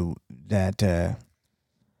tell you that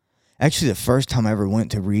actually the first time I ever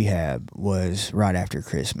went to rehab was right after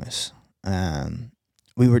Christmas.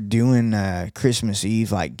 We were doing Christmas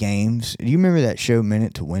Eve like games. Do you remember that show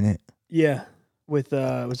Minute to Win It? Yeah. With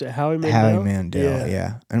was it Howie Mandel? Howie Mandel,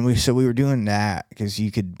 yeah. And we were doing that because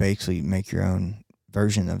you could basically make your own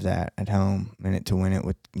version of that at home, Minute to Win It,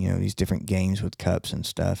 with these different games with cups and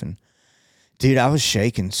stuff. And dude, I was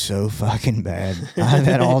shaking so fucking bad. I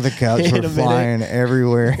had all the cups In were a minute. flying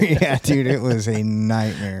everywhere. Yeah, dude, it was a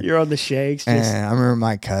nightmare. You're on the shakes. And Just, I remember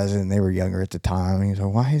my cousin, they were younger at the time, and he was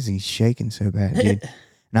like, why is he shaking so bad, dude?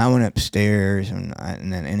 And I went upstairs, and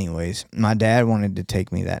then anyways, my dad wanted to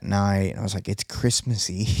take me that night, and I was like, it's Christmas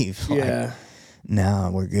Eve. Like, yeah.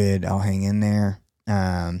 no, we're good. I'll hang in there.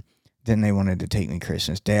 Then they wanted to take me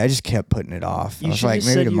Christmas Day. I just kept putting it off. I was should like, just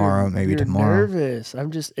maybe said tomorrow, maybe you're tomorrow. Nervous.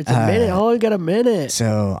 It's a minute. I only got a minute.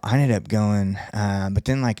 So I ended up going, but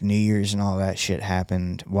then like New Year's and all that shit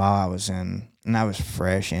happened while I was in, and I was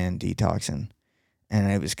fresh and detoxing. And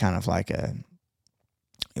it was kind of like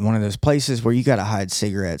one of those places where you got to hide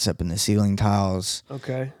cigarettes up in the ceiling tiles.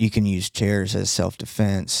 Okay. You can use chairs as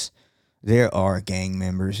self-defense. There are gang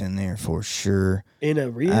members in there for sure. In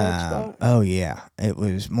a rehab spot? Oh yeah, it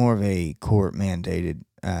was more of a court mandated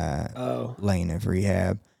Oh. lane of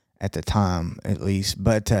rehab at the time, at least.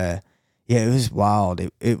 But yeah, it was wild.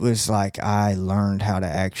 It was like I learned how to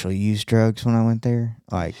actually use drugs when I went there.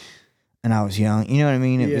 Like, and I was young. You know what I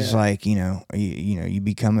mean? It was Yeah. like you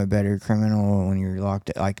become a better criminal when you're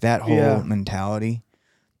locked. Like that whole Yeah. mentality.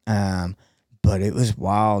 But it was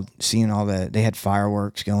wild seeing they had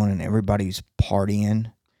fireworks going and everybody's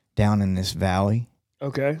partying down in this valley.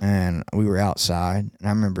 Okay. And we were outside, and I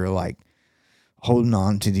remember like holding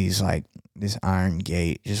on to this iron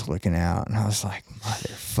gate, just looking out, and I was like,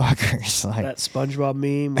 motherfuckers. Like, That SpongeBob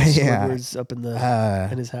meme with Yeah. Squidward's up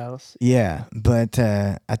in his house. yeah. But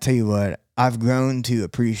I tell you what, I've grown to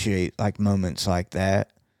appreciate like moments like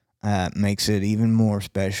that. Makes it even more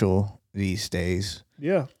special these days.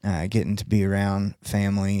 Yeah. Getting to be around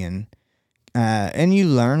family, and you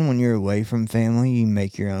learn when you're away from family, you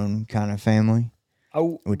make your own kind of family,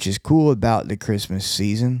 which is cool about the Christmas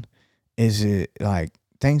season. Is it like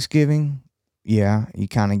Thanksgiving? Yeah, you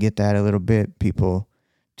kind of get that a little bit. People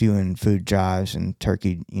doing food drives and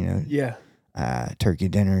turkey, Yeah. turkey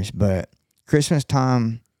dinners. But Christmas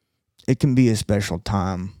time, it can be a special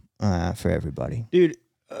time for everybody. Dude,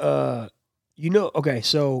 okay,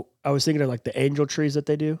 so I was thinking of like the angel trees that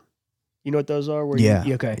they do. You know what those are? Where Yeah.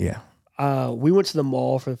 okay. Yeah. We went to the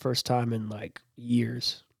mall for the first time in like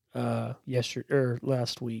years, yesterday or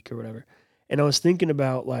last week or whatever. And I was thinking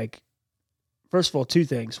about like, first of all, two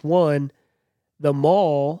things. One, the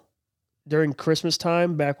mall during Christmas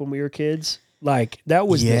time back when we were kids, like that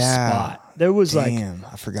was the spot. There was Damn,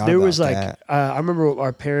 I forgot there about was like that. I remember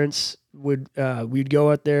our parents we'd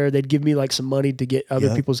go out there, they'd give me like some money to get other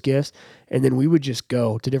Yep. people's gifts, and then we would just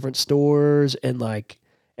go to different stores and I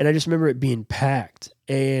just remember it being packed.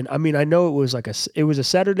 And I mean, I know it was it was a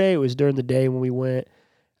Saturday, it was during the day when we went.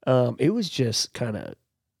 It was just kind of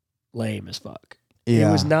lame as fuck. Yeah.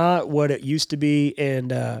 It was not what it used to be.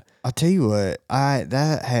 And I'll tell you what,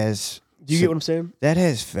 that has do you get what I'm saying? that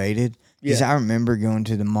has faded. Because Yeah. I remember going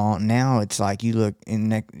to the mall. Now it's like you look in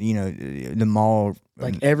the mall.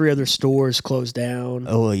 Like every other store is closed down.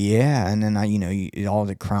 Oh yeah, and then all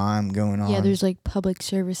the crime going on. Yeah, there's like public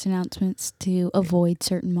service announcements to avoid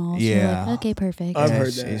certain malls. You're Yeah. like, okay, perfect. I've heard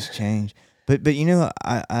It's- that. it's changed. But But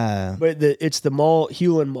it's the mall,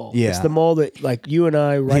 Hewlin Mall. Yeah. It's the mall that like you and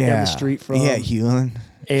I right down the street from. Hewlin.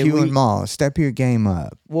 And Hewlin Mall. Step your game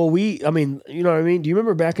up. Well, I mean, you know what I mean? Do you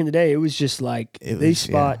remember back in the day, it was just like the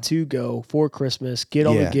spot to go for Christmas, get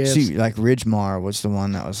all the gifts, See, like Ridgemar was the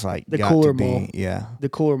one that was like The got cooler to be, mall. Yeah. the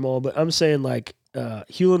cooler mall. But I'm saying like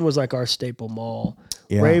Hewlin was like our staple mall.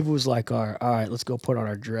 Yeah. Rave was like all right, let's go put on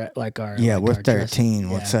our dress, like our Yeah, like we're our dress. 13.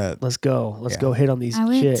 What's Yeah. up? Let's go. Let's Yeah. go hit on these I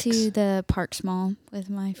went chicks. to the Parks Mall with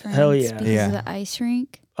my friends Hell yeah. because Yeah. of the ice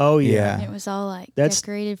rink. Oh yeah. Yeah. And it was all like That's-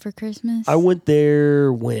 decorated for Christmas. I went there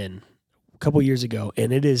a couple years ago,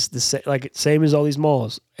 and it is the same as all these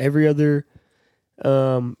malls. Every other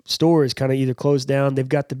store is kind of either closed down. They've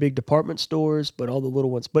got the big department stores, but all the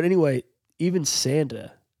little ones. But anyway, even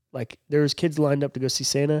Santa Like there was kids lined up to go see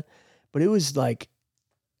Santa, but it was like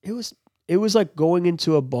going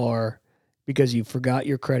into a bar because you forgot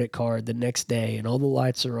your credit card the next day and all the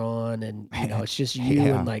lights are on and it's just you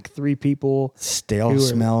Yeah. and like 3 people. Stale who are-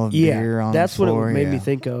 smell of beer on that's the floor. what it made me yeah.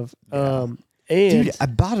 think of. Yeah. And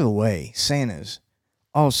Dude, by the way, Santas,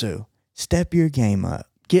 also, step your game up.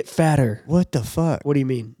 get fatter. What the fuck? What do you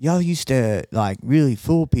mean? Y'all used to, like, really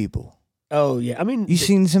fool people. Oh yeah, I mean, You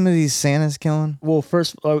seen some of these Santas killing? well,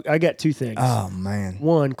 first I got 2 things. Oh, man.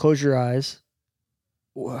 One, close your eyes.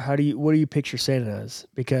 What do you picture Santa as?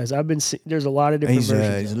 Because I've been there's a lot of different He's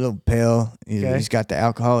versions. a little pale. Okay. He's got the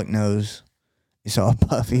alcoholic nose. He's all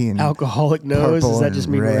puffy and Alcoholic nose. purple Does that and just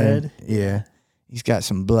mean red? Yeah. He's got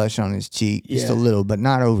some blush on his cheek, just Yeah. a little, but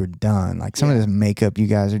not overdone. Like some of Yeah. this makeup you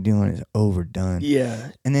guys are doing is overdone. Yeah,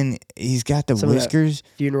 And then he's got the Some of that whiskers.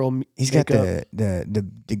 funeral. He's makeup. got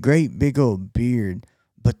the great big old beard,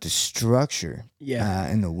 but the structure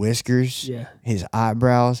and the whiskers, Yeah. his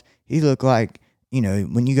eyebrows. He looked like,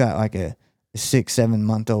 when you got like a 6-7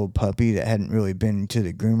 month old puppy that hadn't really been to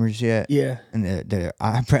the groomers yet, Yeah. and their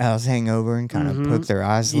eyebrows hang over and kind of Mhm. poke their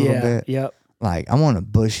eyes a little bit. Yep. Like I want a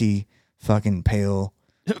bushy, fucking pale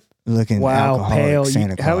looking Wow, alcoholic pale.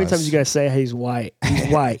 Santa Claus. How many times you guys say he's white? He's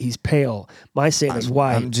white. He's pale. My Santa's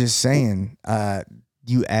white. I'm just saying.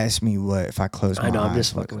 You asked me what if I close my I know, eyes. I'm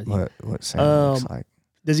just fucking with you. What Santa looks like?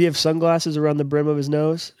 Does he have sunglasses around the brim of his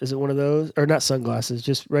nose? Is it one of those, or not sunglasses?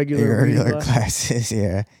 Just regular reading Regular glasses? glasses.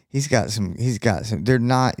 Yeah, he's got some. They're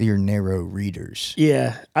not your narrow readers.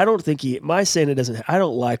 Yeah, I don't think my Santa doesn't. I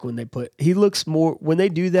don't like when they put. He looks more when they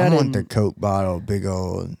do that. I want the Coke bottle, big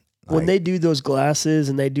old. When they do those glasses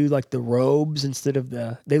and they do like the robes instead of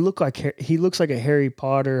they look like he looks like a Harry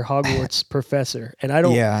Potter Hogwarts professor, and I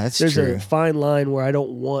don't. Yeah, that's there's true. a fine line where I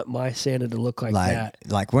don't want my Santa to look like that.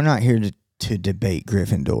 Like we're not here to debate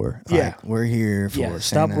Gryffindor. Like, Yeah. we're here for Yeah,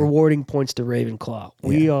 stop Santa. rewarding points to Ravenclaw.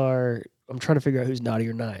 We are. I'm trying to figure out who's naughty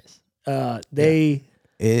or nice.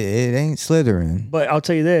 It ain't Slytherin. But I'll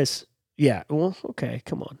tell you this. Yeah. Well, okay.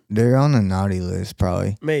 Come on. They're on the naughty list,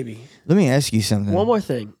 probably. Maybe. Let me ask you something. One more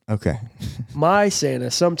thing. Okay. My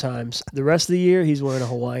Santa, sometimes the rest of the year, he's wearing a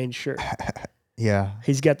Hawaiian shirt. Yeah.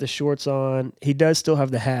 He's got the shorts on. He does still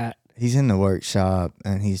have the hat. He's in the workshop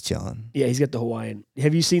and he's chilling. Yeah, he's got the Hawaiian.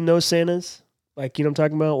 Have you seen those Santas? Like, you know what I'm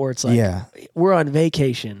talking about? Where it's like, Yeah. we're on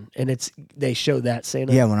vacation and they show that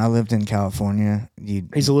Santa. Yeah, when I lived in California,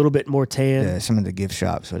 He's a little bit more tan. some of the gift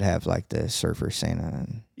shops would have like the surfer Santa.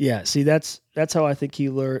 And Yeah, see, that's how I think he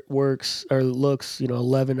works or looks.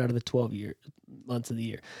 11 out of the 12 months of the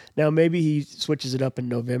year. Now maybe he switches it up in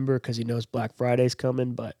November because he knows Black Friday's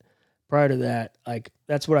coming. But prior to that, like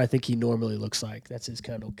that's what I think he normally looks like. That's his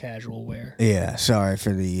kind of casual wear. yeah, sorry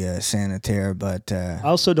for the Santa tear, but I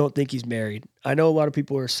also don't think he's married. I know a lot of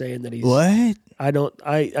people are saying that he's. what? I don't.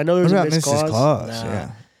 I know What there's about a Miss Mrs. Claus? Nah,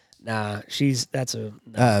 Yeah. nah. That's a.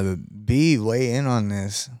 Nah. B, weigh in on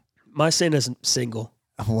this. My Santa's single.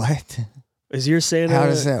 What? Is your Santa? How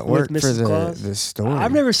does that work with for Mrs. Claus? the story?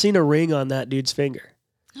 I've never seen a ring on that dude's finger.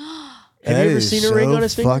 Have That you ever is seen a ring so on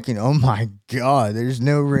his finger? Fucking, oh my God. There's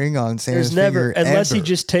no ring on Santa's There's never, finger unless he ever.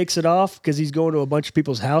 just takes it off because he's going to a bunch of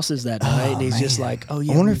people's houses that night, and he's just man. like, "Oh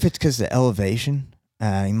yeah." I wonder if it's because the elevation.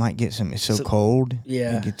 He might get some. It's so cold.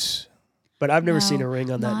 Yeah. It gets. But I've never No, seen a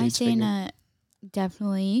ring on that my dude's finger, Santa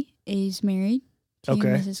definitely is married to Okay.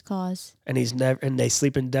 Mrs. Claus. and he's never. And they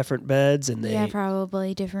sleep in different beds, and they. Yeah,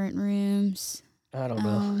 probably different rooms. I don't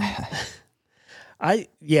know. Um,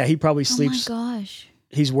 He probably oh my sleeps. gosh.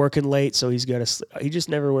 He's working late, so he's got to. He just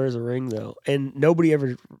never wears a ring though, and nobody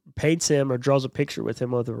ever paints him or draws a picture with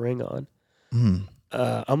him with a ring on. Mm.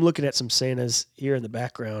 I'm looking at some Santas here in the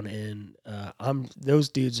background, and those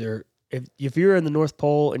dudes are. If you're in the North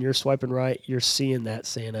Pole and you're swiping right, you're seeing that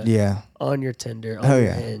Santa Yeah. on your Tinder, on Oh, your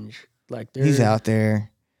yeah. Hinge. Like He's they're out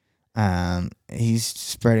there. He's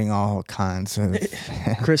spreading all kinds of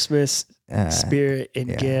Christmas spirit and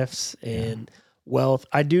yeah. gifts and wealth.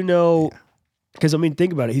 I do know because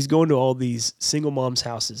think about it. He's going to all these single moms'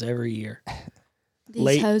 houses every year. These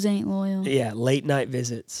Late- hoes ain't loyal. Yeah, late night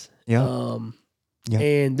visits. Yeah. Yeah.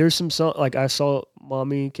 And there's some song like I saw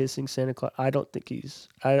mommy kissing Santa Claus. I don't think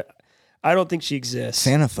I don't think she exists.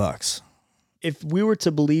 Santa fucks. If we were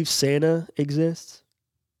to believe Santa exists,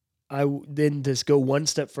 then just go one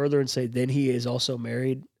step further and say then he is also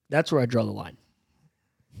married. That's where I draw the line.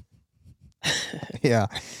 Yeah.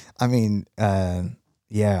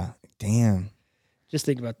 Yeah. Damn. Just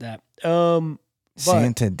think about that.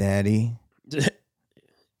 Santa Daddy.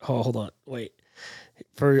 Hold on, wait.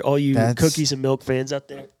 For all you That's- cookies and milk fans out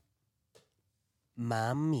there,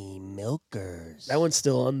 Mommy milkers. That one's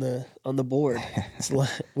still on the board.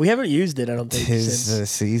 We haven't used it, I don't think, Tis the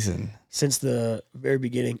season. since the very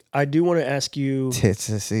beginning. I do want to ask you. Tis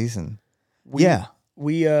the season. We, Yeah.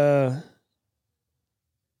 We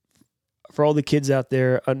for all the kids out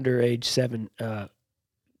there under age 7,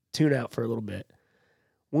 tune out for a little bit.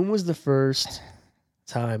 When was the first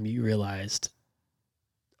time you realized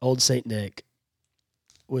old Saint Nick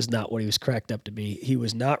was not what he was cracked up to be? He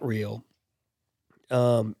was not real.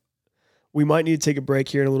 We might need to take a break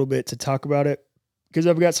here in a little bit to talk about it because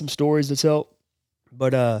I've got some stories to tell.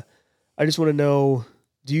 But I just want to know: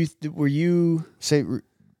 were you?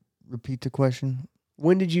 Repeat the question.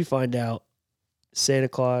 When did you find out Santa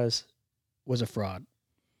Claus was a fraud?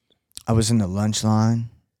 I was in the lunch line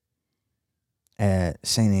at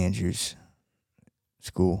St. Andrew's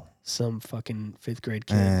School. Some fucking 5th grade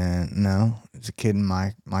kid. And no, it's a kid in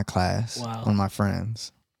my class. Wow. One of my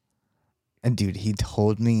friends. And dude, he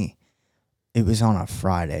told me it was on a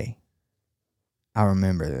Friday. I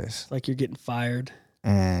remember this. Like you're getting fired.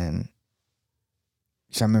 And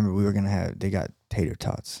so I remember they got tater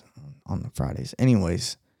tots on the Fridays.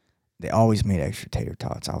 Anyways, they always made extra tater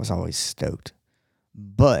tots. I was always stoked.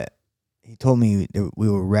 But he told me that we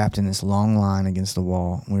were wrapped in this long line against the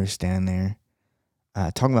wall. We were standing there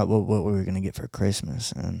talking about what we were going to get for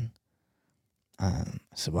Christmas. And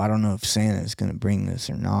so I don't know if Santa's going to bring this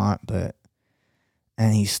or not,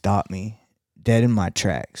 and he stopped me dead in my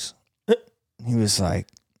tracks. He was like,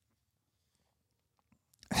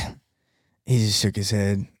 he just shook his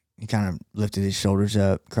head. He kind of lifted his shoulders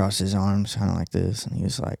up, crossed his arms, kind of like this. And he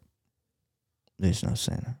was like, there's no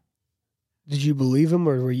Santa. Did you believe him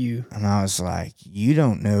or were you? And I was like, you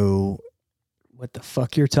don't know What the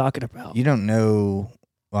fuck you're talking about? You don't know,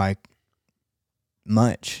 like,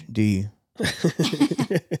 much, do you?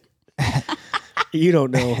 You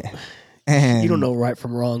don't know. And You don't know right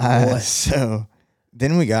from wrong, boy. so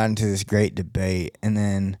then we got into this great debate, and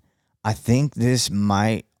then I think this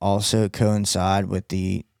might also coincide with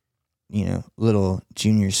the, little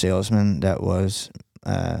junior salesman that was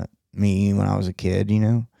me when I was a kid,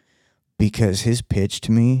 because his pitch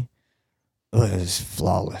to me was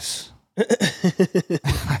flawless.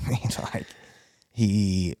 I mean, like,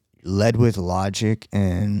 he led with logic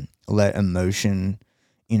and let emotion,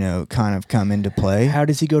 kind of come into play. How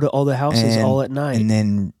does he go to all the houses all at night? And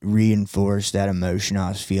then reinforce that emotion I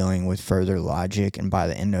was feeling with further logic. And by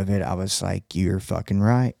the end of it, I was like, you're fucking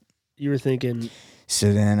right. You were thinking.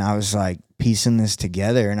 So then I was like piecing this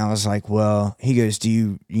together, and I was like, well, he goes, do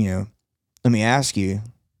you, let me ask you,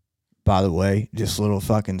 by the way, this little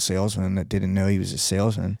fucking salesman that didn't know he was a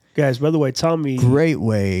salesman. Guys, by the way, Tommy Great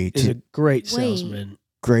way is a to, great salesman.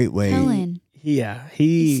 great way. Helen, He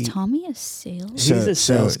is Tommy a salesman? he's a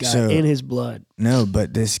sales guy so- in his blood. No,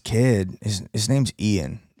 but this kid, his name's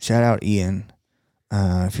Ian. Shout out Ian,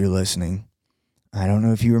 if you're listening. I don't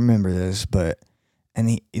know if you remember this, but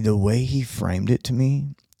the way he framed it to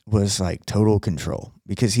me was like total control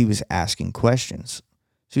because he was asking questions.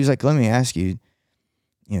 So he was like, let me ask you,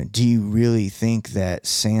 do you really think that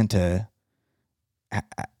Santa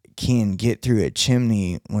can get through a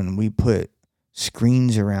chimney when we put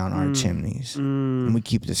screens around our chimneys and we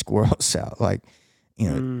keep the squirrels out? Like,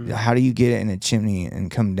 how do you get it in a chimney and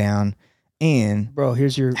come down? And Bro,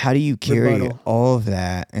 here's your how do you carry rebuttal. all of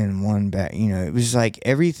that in one bag? It was like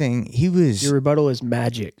everything. Your rebuttal is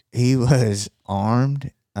magic. He was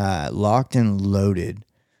armed, locked and loaded.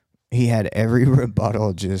 He had every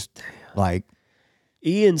rebuttal just like.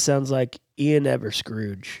 Ian sounds like Ian Ever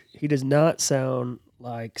Scrooge. He does not sound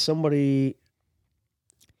like somebody.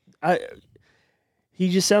 He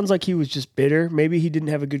just sounds like he was just bitter. Maybe he didn't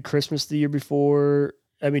have a good Christmas the year before.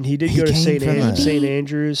 I mean, he did go to came from St.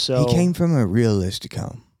 Andrews, so He came from a realistic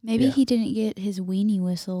home. Maybe Yeah. he didn't get his weenie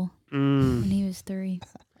whistle Mm, when he was 3.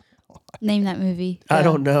 Name that movie. I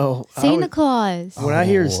don't know. Santa Claus. When I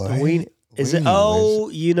hear Oh, Ween, is it? Weenie Oh,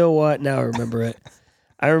 you know what? Now I remember it.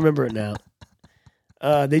 I remember it now.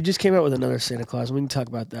 They just came out with another Santa Claus. We can talk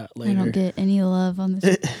about that I later. don't get any love on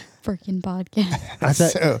this freaking podcast. I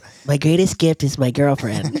thought, So, My greatest gift is my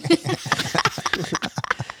girlfriend.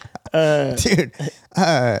 dude,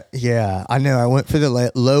 yeah, I know. I went for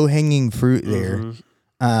the low hanging fruit there.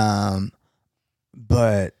 mhm.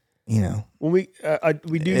 But When we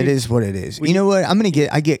do, it is what it is. we You know what?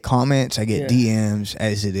 I get comments, I get Yeah. DMs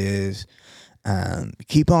as it is.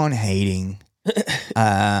 Keep on hating.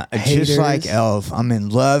 Just like Haters. Elf, I'm in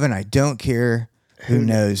love and I don't care who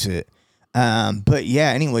knows it. But yeah,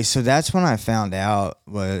 anyway, so that's when I found out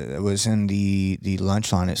was in the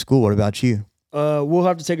lunch line at school. What about you? We'll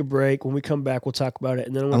have to take a break. When we come back, we'll talk about it,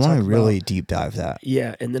 and then I we'll want talk to really about, deep dive that.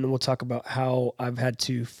 yeah, and then we'll talk about how I've had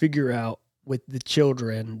to figure out with the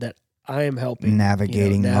children that I am helping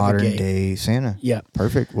Navigating modern navigate. day Santa. Yeah.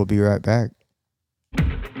 Perfect. We'll be right back.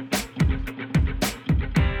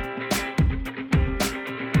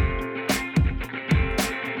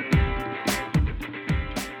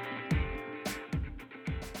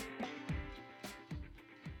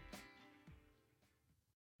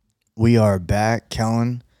 We are back,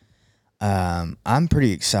 Kellen. I'm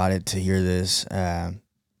pretty excited to hear this.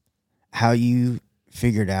 How you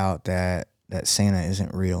figured out that Santa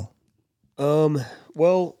isn't real?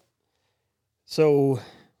 Well, so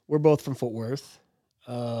we're both from Fort Worth.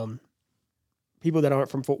 People that aren't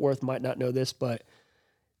from Fort Worth might not know this, but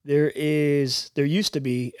there used to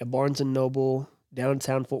be a Barnes and Noble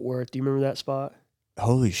downtown Fort Worth. Do you remember that spot?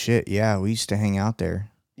 Holy shit! Yeah, we used to hang out there.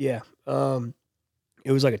 Yeah.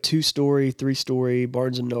 It was like a 2-story, 3-story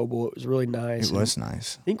Barnes and Noble. It was really nice. It was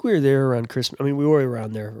nice. I think we were there around Christmas. I mean, we were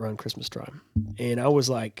around there around Christmas time. And I was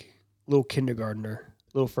like little kindergartner,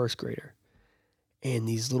 little first grader. And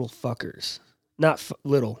these little fuckers, not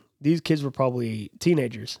little, these kids were probably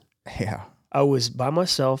teenagers. Yeah. I was by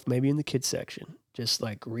myself, maybe in the kids section, just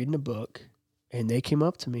like reading a book. And they came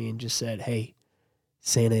up to me and just said, "Hey,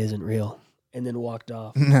 Santa isn't real." And then walked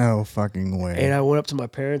off. No fucking way. And I went up to my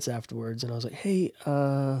parents afterwards and I was like, "Hey,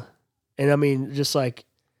 and I mean, just like,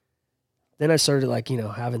 then I started like,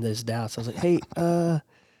 having those doubts. I was like, "Hey, I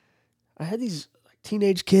had these like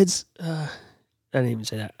teenage kids, I didn't even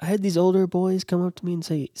say that. I had these older boys come up to me and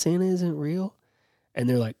say, Santa isn't real." And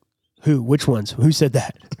they're like, "Who? Which ones? Who said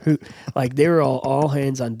that?" Who? Like they were all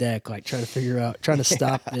hands on deck, like trying to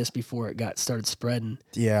stop this before it started spreading.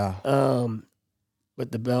 yeah. But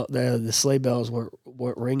the sleigh bells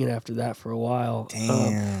weren't ringing after that for a while.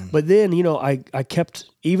 Damn. But then, I kept,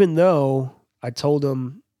 even though I told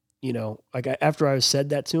them, after I said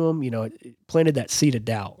that to them, it planted that seed of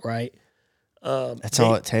doubt, right? That's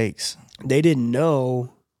all it takes. They didn't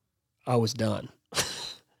know I was done.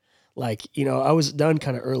 I was done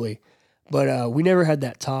kind of early, but we never had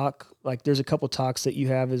that talk. Like there's a couple talks that you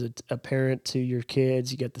have as a parent to your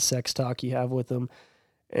kids. You get the sex talk you have with them.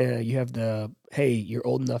 You have hey, you're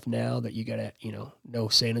old enough now that you gotta, know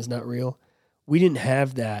Santa's not real. We didn't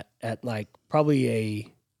have that at like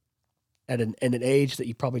probably at an age that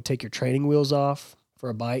you probably take your training wheels off for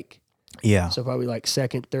a bike. Yeah. So probably like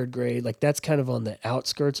 2nd, 3rd grade, like that's kind of on the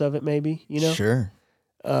outskirts of it, maybe, Sure.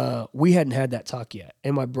 We hadn't had that talk yet.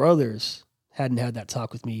 And my brothers hadn't had that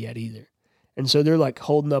talk with me yet either. And so they're like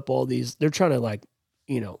holding up all these, they're trying to like,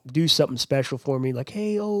 do something special for me. Like,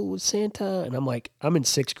 "Hey, Santa." And I'm like, I'm in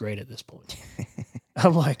 6th grade at this point.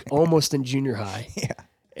 I'm like almost in junior high. Yeah.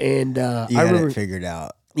 And You I had remember, it figured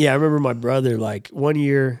out. yeah, I remember my brother, like one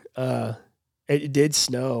year, it did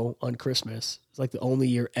snow on Christmas. It's like the only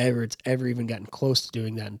year ever it's ever even gotten close to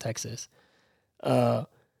doing that in Texas.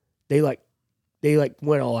 They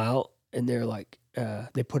went all out and they're like,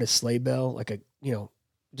 they put a sleigh bell, like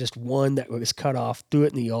just one that was cut off, threw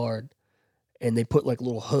it in the yard. And they put like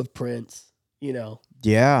little hoof prints, Yeah.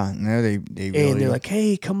 No, they really. and they're like,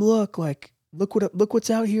 "Hey, come look! Like, look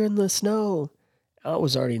what's out here in the snow." I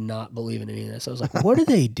was already not believing any of this. I was like, "What are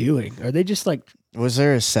they doing? Are they just like?" Was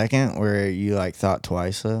there a second where you like thought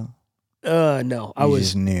twice though? No, I You was.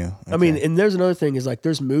 just knew. I mean, Okay. and there's another thing is like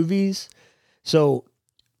there's movies. So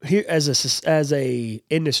here, as a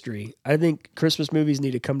industry, I think Christmas movies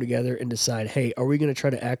need to come together and decide, hey, are we going to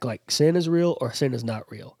try to act like Santa's real or Santa's not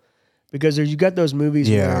real? Because you got those movies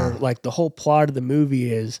Yeah. where like the whole plot of the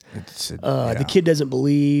movie is Yeah. the kid doesn't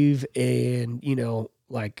believe, and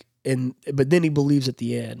but then he believes at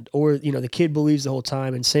the end, or the kid believes the whole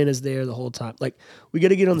time, and Santa's there the whole time. Like we got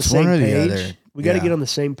to get on the It's same one or the page. other. We got to Yeah. get on the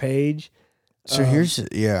same page. So here's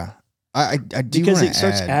I do Because wanna it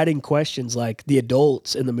starts add- adding questions. Like the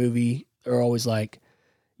adults in the movie are always like,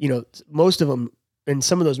 most of them in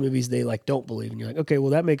some of those movies they like don't believe, and you're like, okay,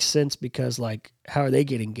 well that makes sense because like how are they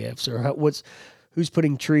getting gifts, or who's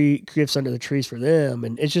putting gifts under the trees for them?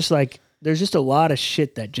 And it's just like there's just a lot of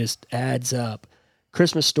shit that just adds up.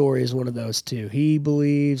 Christmas Story is one of those too. He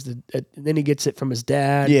believes that, and then he gets it from his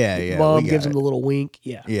dad. Yeah, Mom we gives got him the little wink.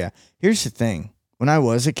 Yeah. Yeah. Here's the thing. When I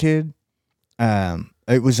was a kid,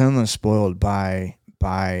 it was almost spoiled by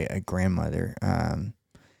a grandmother.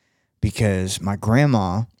 Because my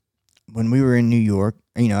grandma, when we were in New York,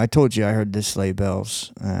 I told you I heard the sleigh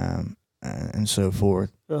bells, and so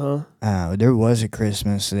forth. There was a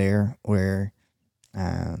Christmas there where,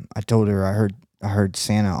 I told her I heard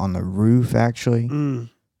Santa on the roof actually. Mm.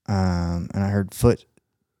 And I heard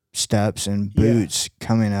footsteps and boots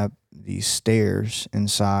coming up these stairs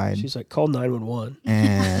inside, She's like, call 911.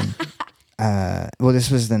 and well, this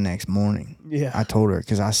was the next morning. Yeah. I told her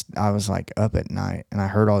because I was like up at night, and I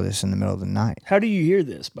heard all this in the middle of the night. How do you hear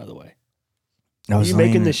this, by the way? I Are was you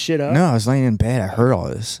making laying- this shit up? No, I was laying in bed. I heard all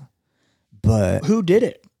this, but Who did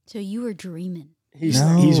it? So you were dreaming. He's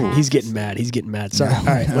No. he's getting mad. He's getting mad. Sorry. No, All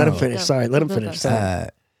right, let him no. finish. Go. Sorry, let him Go, finish. go. Sorry.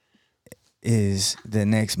 is the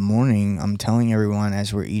next morning. I'm telling everyone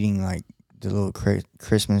as we're eating like the little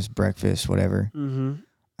Christmas breakfast, whatever.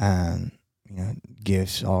 Mm-hmm. You know,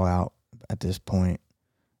 gifts all out at this point,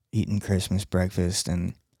 eating Christmas breakfast,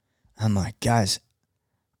 and I'm like, guys,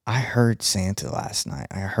 I heard Santa last night.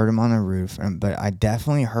 I heard him on the roof, but I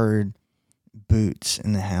definitely heard boots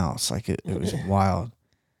in the house. Like it was wild.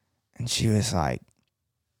 And she was like,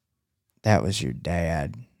 that was your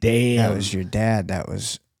dad. Damn. That was your dad. That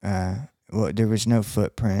was, well, there was no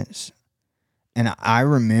footprints. And I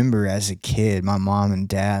remember as a kid, my mom and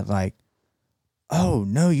dad, like, oh,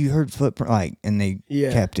 no, you heard footprint. Like, and they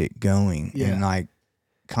Yeah. kept it going. Yeah. And, like,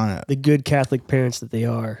 kind of. The good Catholic parents that they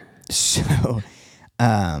are. So,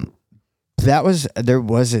 there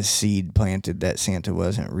was a seed planted that Santa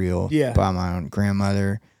wasn't real Yeah. by my own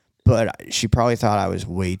grandmother. But she probably thought I was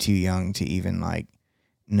way too young to even, like,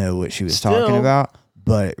 know what she was talking Still. about.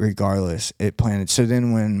 But regardless, it planted. So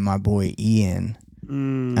then when my boy Ian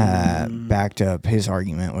backed up his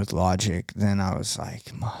argument with logic, then I was like,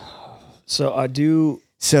 So I do.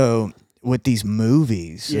 so with these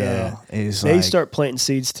movies, Yeah. is They like, start planting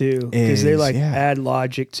seeds too because they like yeah. add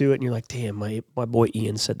logic to it, and you're like, damn, my boy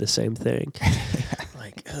Ian said the same thing.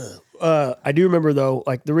 Like, I do remember though,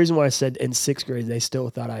 like the reason why I said in 6th grade they still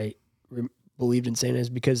thought I believed in Santa is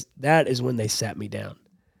because that is when they sat me down,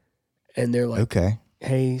 and they're like, okay.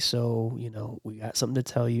 hey, so, we got something to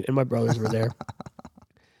tell you. And my brothers were there.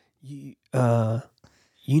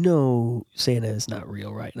 You know Santa is not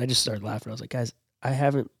real, right? And I just started laughing. I was like, guys,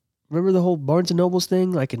 remember the whole Barnes & Nobles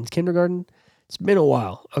thing, like in kindergarten? It's been a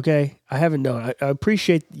while, okay? I haven't known. I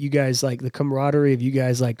appreciate you guys, like the camaraderie of you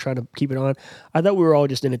guys, like trying to keep it on. I thought we were all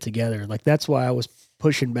just in it together. Like, that's why I was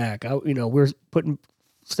pushing back. We're putting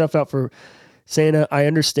stuff out for Santa. I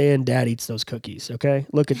understand Dad eats those cookies, okay?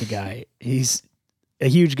 Look at the guy. He's a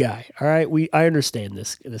huge guy. All right. I understand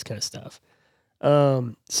this kind of stuff.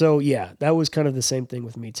 So yeah, that was kind of the same thing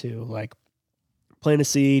with me too. Like plant a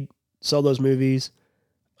seed, saw those movies,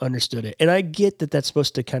 understood it. And I get that that's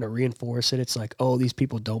supposed to kind of reinforce it. It's like, oh, these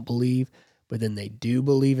people don't believe, but then they do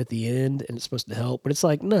believe at the end and it's supposed to help. But it's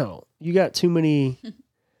like, no, you got too many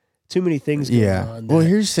things going on. Well,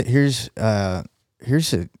 here's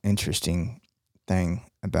an interesting thing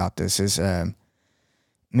about this is,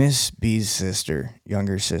 Miss B's sister,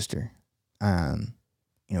 younger sister,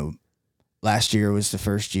 last year was the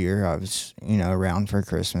first year I was, around for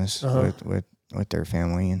Christmas with their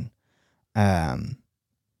family. And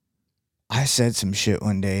I said some shit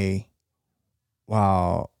one day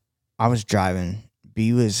while I was driving.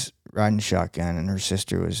 B was riding shotgun and her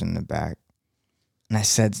sister was in the back. And I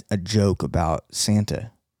said a joke about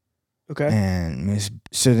Santa. Okay. And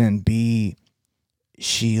so then B,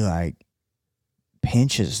 she like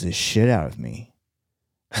pinches the shit out of me.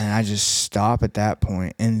 And I just stop at that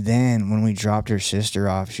point. And then when we dropped her sister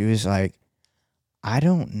off, she was like, I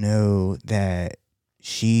don't know that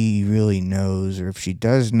she really knows, or if she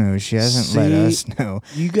does know, she hasn't let us know.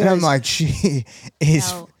 You guys, And I'm like, she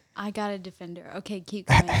is. No, I gotta defend her. Okay, keep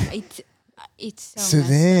going. It's so So messed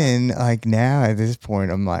then, like now at this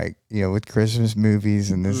point, I'm like, with Christmas movies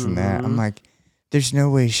and this and that, I'm Mhm. like, there's no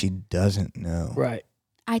way she doesn't know. right.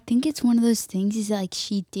 I think it's one of those things is like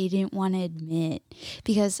she didn't want to admit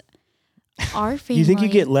because our family. You think you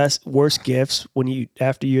get worse gifts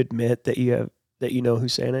after you admit that you know who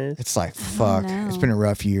Santa is? It's like, fuck, it's know. been a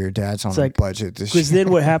rough year. Dad's on It's a like- budget this year. Because then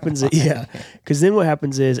what happens? Because then what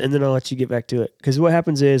happens is, and then I'll let you get back to it. Because what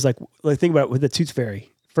happens is, like think about it with the tooth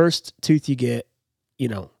fairy. First tooth you get,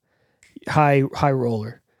 high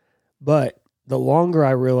roller. But the longer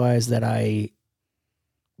I realized that I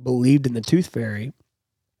believed in the tooth fairy,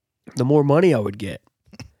 the more money I would get.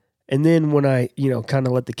 And then when I, kind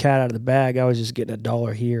of let the cat out of the bag, I was just getting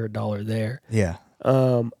 $1 here, $1 there. Yeah.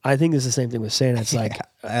 I think it's the same thing with Santa. It's like,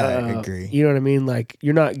 I agree. You know what I mean? Like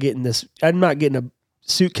you're not getting this. I'm not getting a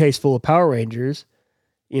suitcase full of Power Rangers.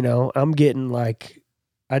 I'm getting like,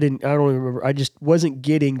 I don't even remember. I just wasn't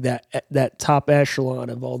getting that top echelon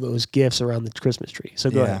of all those gifts around the Christmas tree. So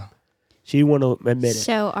go ahead. She didn't want to admit it.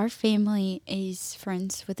 So our family is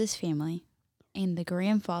friends with his family, and the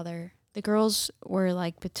grandfather. The girls were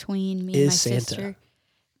like between me and my Is Santa. sister.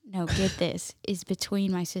 No, get this, is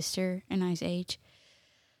between my sister and I's age.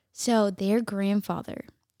 So their grandfather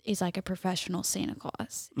is like a professional Santa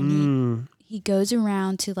Claus. And Mm. he goes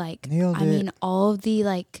around to like, Nailed I it. mean, all of the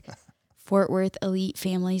like Fort Worth elite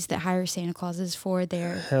families that hire Santa Clauses for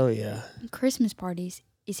their Hell yeah. Christmas parties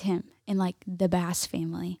is him and like the Bass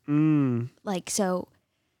family. Mm. Like, so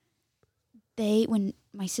when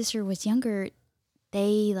my sister was younger,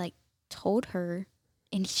 they like told her,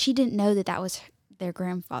 and she didn't know that that was their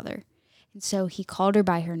grandfather. And so he called her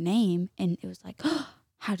by her name, and it was like, oh,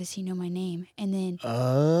 how does he know my name? And then,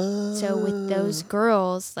 so with those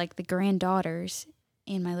girls, like the granddaughters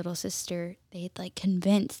and my little sister, they had like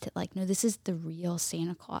convinced that like, no, this is the real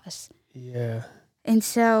Santa Claus. Yeah. And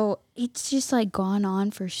so it's just like gone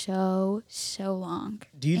on for so long.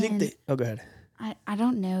 Do you think And that? Oh, go ahead. I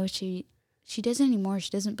don't know. She doesn't anymore.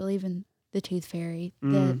 She doesn't believe in the Tooth Fairy, the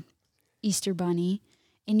Mm. Easter Bunny,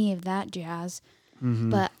 any of that jazz.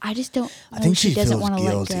 Mm-hmm. But I just don't know. I think she doesn't feels want to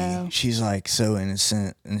let guilty. go. She's like so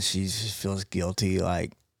innocent, and she just feels guilty.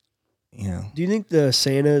 Like, you know, Do you think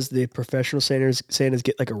the professional Santas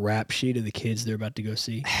get like a rap sheet of the kids they're about to go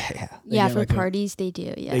see? yeah. They Yeah, get for like parties they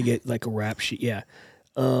do. Yeah. They get like a rap sheet. Yeah.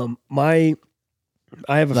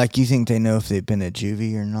 I have a Like, you think they know if they've been at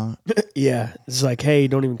juvie or not? yeah. It's like, hey,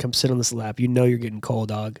 don't even come sit on this lap. You know you're getting cold,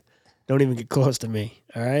 dog. Don't even get close to me.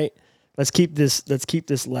 All right. Let's keep this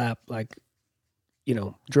lap like,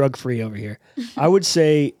 drug free over here. I would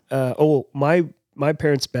say, my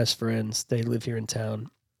parents' best friends, they live here in town.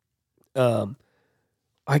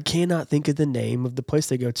 I cannot think of the name of the place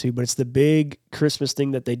they go to, but it's the big Christmas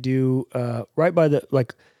thing that they do right by the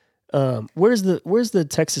where's the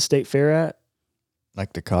Texas State Fair at?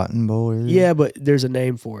 Like the Cotton Bowl area? Yeah, but there's a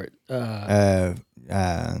name for it. Like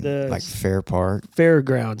Fair Park.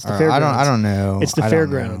 Fairgrounds. The Or fairgrounds. I don't know. It's the I don't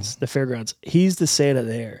fairgrounds. The fairgrounds. He's the Santa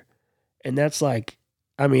there, and that's like,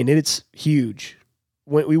 I mean, it's huge.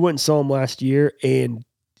 We went and saw him last year, and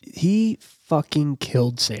he fucking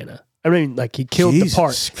killed Santa. I mean, like he killed the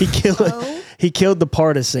part. He killed. Oh. He killed the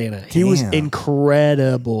part of Santa. He was Damn.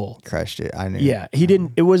 incredible. Crushed it. I knew. Yeah, he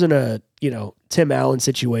didn't. It wasn't a Tim Allen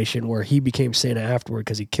situation where he became Santa afterward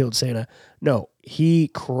because he killed Santa. No, he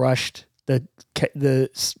crushed the character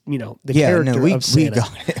of Santa. We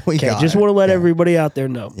got it. We Okay, got just it. want to let Yeah. everybody out there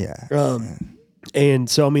know. Yeah. And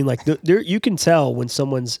so I mean, like there, you can tell when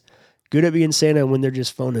someone's good at being Santa and when they're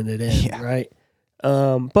just phoning it in, Yeah. right?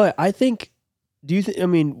 But I think, do you think? I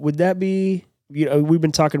mean, would that be? We've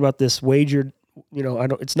been talking about this wager.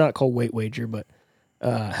 It's not called weight wager, but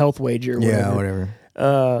health wager. Or Yeah, whatever.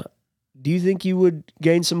 whatever. Do you think you would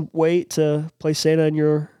gain some weight to play Santa in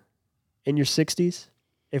your 60s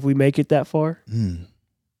if we make it that far? Mm.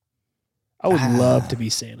 I would love to be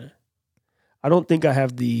Santa. I don't think I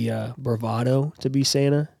have the bravado to be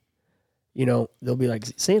Santa. They'll be like,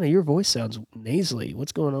 Santa, your voice sounds nasally.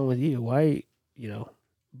 What's going on with you? Why,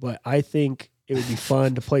 But I think it would be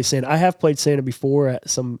fun to play Santa. I have played Santa before at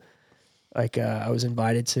some, I was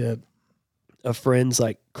invited to a friend's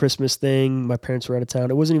Christmas thing. My parents were out of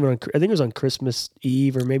town. It wasn't even I think it was on Christmas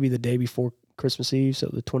Eve or maybe the day before Christmas Eve, so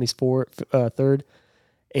the 24th, 3rd.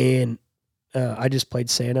 And I just played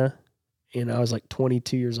Santa, and I was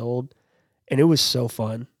 22 years old, and it was so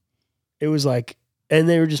fun. It was and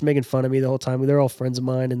they were just making fun of me the whole time. They're all friends of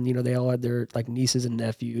mine, and they all had their nieces and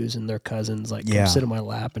nephews and their cousins come sit on my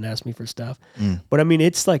lap and ask me for stuff. Mm. But I mean,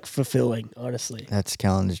 it's fulfilling, honestly. That's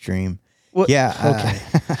Callan's dream. What? Yeah.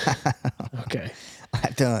 Okay. I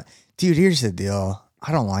don't, dude, here's the deal.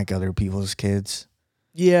 I don't like other people's kids.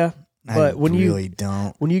 Yeah, but I when really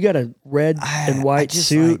don't. when you got a red and white just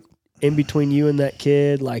suit in between you and that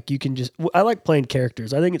kid, you can just. I like playing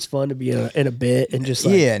characters. I think it's fun to be in a bit and just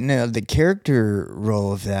yeah, no, the character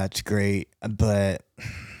role of that's great, but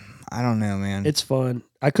I don't know, man. It's fun.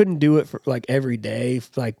 I couldn't do it for every day.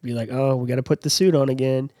 Be oh, we got to put the suit on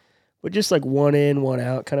again. But just one in, one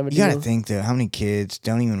out kind of a you deal. got to think though, how many kids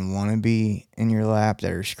don't even want to be in your lap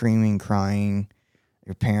that are screaming, crying,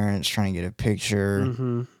 your parents trying to get a picture.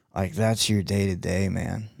 Mm-hmm. That's your day to day,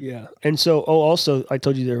 man. Yeah. And so, also, I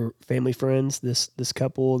told you they're family friends. This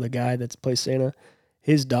couple, the guy that's plays Santa,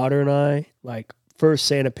 his daughter and I, first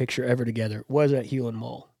Santa picture ever together was at Hewlin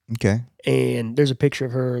Mall. Okay. And there's a picture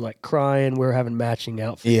of her crying. We're having matching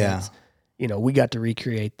outfits. Yeah. We got to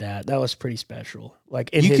recreate that. That was pretty special.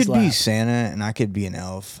 In You his could be lap. Santa and I could be an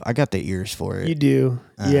elf. I got the ears for it. You do.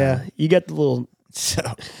 Yeah. You got the little, So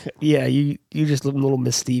yeah, you just look a little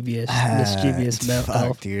mischievous fuck,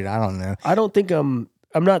 elf. dude. I don't know. I don't think I'm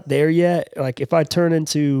not there yet. If I turn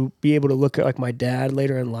into be able to look at my dad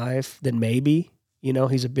later in life, then maybe,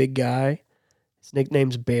 he's a big guy. His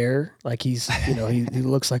nickname's Bear. He's, he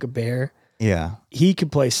looks like a bear. Yeah. He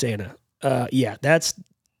could play Santa. Yeah, that's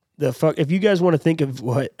the fuck. If you guys want to think of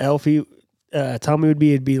what elf Tommy would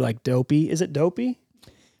be, it'd be like Dopey. Is it Dopey?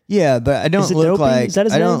 Yeah, but I Is don't it look Dopey? like Is that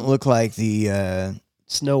his I name? don't look like the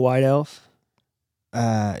Snow White elf.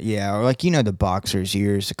 yeah, or like the boxer's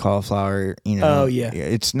ears, the cauliflower, Oh, yeah.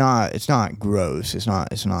 It's not gross. It's not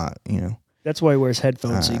That's why he wears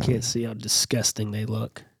headphones so you Um, can't see how disgusting they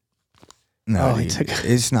look. No, Oh, he dude, took-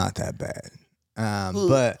 it's not that bad.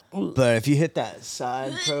 But if you hit that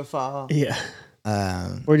side profile, Yeah.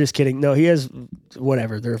 um, We're just kidding. No, he has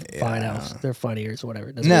whatever. They're fine Yeah. elves. They're fine ears, whatever.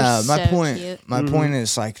 It doesn't no, matter. my so point. cute. My Mhm. point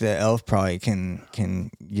is like the elf probably can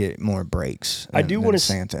get more breaks. I than- do than wanna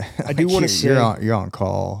Santa. I do wanna say- you're on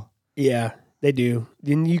call. Yeah, they do.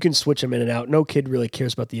 Then you can switch them in and out. No kid really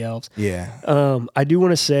cares about the elves. Yeah, I do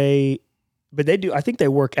want to say, but they do. I think they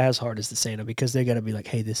work as hard as the Santa because they got to be like,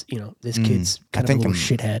 hey, this kid's I kind of a think little I'm-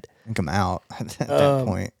 shithead. I think I'm out at that Um,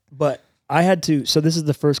 point. But I had to. So this is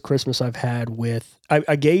the first Christmas I've had with.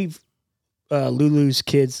 I gave Lulu's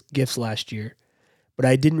kids gifts last year, but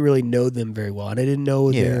I didn't really know them very well, and I didn't know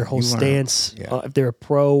Yeah, their whole you weren't- stance, yeah. if they're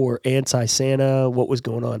pro or anti Santa, what was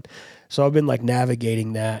going on. So I've been like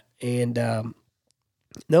navigating that, and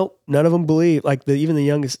nope, none of them believe. Like even the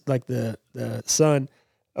youngest, like the son,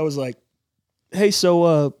 I was like, hey,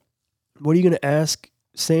 so what are you gonna ask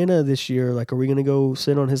Santa this year? Like, are we gonna go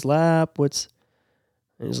sit on his lap?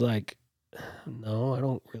 And he's like, no, I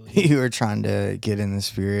don't really. You were trying to get in the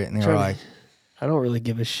spirit, and they were Trying to- like, I don't really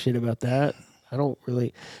give a shit about that. I don't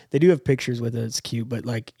really. They do have pictures with it. It's cute, but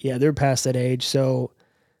like, yeah, they're past that age, so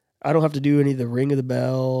I don't have to do any of the ring of the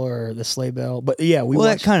bell or the sleigh bell. But yeah, we well,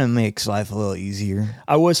 that watched. kind of makes life a little easier.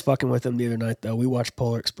 I was fucking with him the other night though. We watched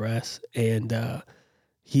Polar Express, and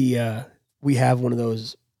we have one of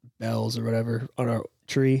those bells or whatever on our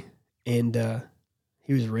tree, and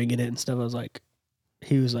he was ringing it and stuff.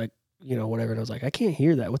 He was like, whatever. And I was like, I can't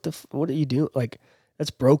hear that. What are you doing? Like, that's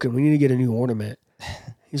broken. We need to get a new ornament.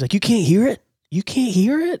 He's like, you can't hear it? You can't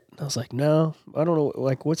hear it? I was like, no, I don't know.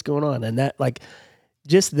 Like, what's going on? And that, like,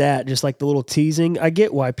 just like the little teasing. I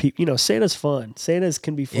get why people, Santa's fun. Santa's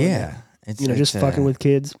can be fun. Yeah, it's Just fucking with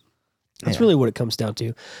kids. That's yeah. really what it comes down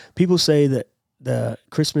to. People say that the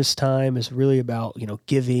Christmas time is really about,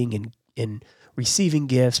 giving and receiving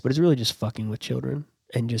gifts, but it's really just fucking with children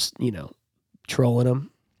and just, trolling them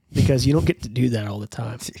because you don't get to do that all the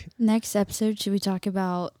time. Next episode, should we talk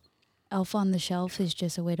about Elf on the Shelf is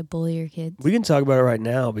just a way to bully your kids? We can talk about it right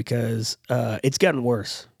now because it's gotten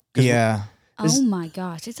worse. 'Cause Yeah, This- Oh my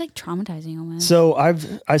gosh, it's like traumatizing almost. So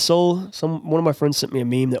I saw one of my friends sent me a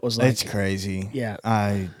meme that was like, it's crazy. yeah,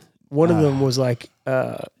 One of them was like,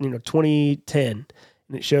 2010,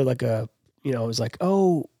 and it showed like it was like,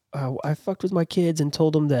 oh, I fucked with my kids and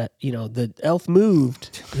told them that, the elf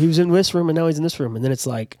moved. He was in this room and now he's in this room. And then it's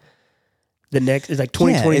like the next, it's like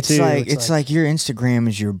 2022. Yeah, it's like your Instagram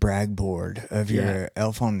is your brag board of your Yeah.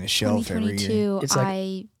 Elf on the Shelf every year. 2022, It's like-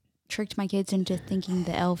 I tricked my kids into thinking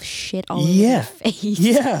the elf shit all over Yeah. their face.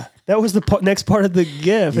 yeah, that was the next part of the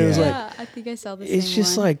GIF. It was Yeah. like, Yeah, I think I saw the it's same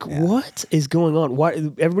just one. like, Yeah. what is going on? Why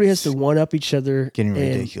everybody has to one up each other? Getting and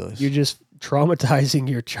ridiculous. You're just traumatizing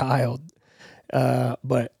your child.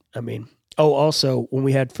 But I mean, also when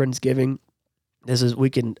we had Friendsgiving, we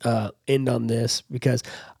can end on this because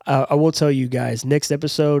I will tell you guys, next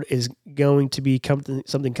episode is going to be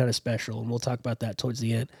something kind of special, and we'll talk about that towards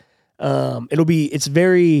the end. It's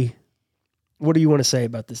very. What do you want to say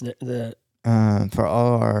about this? For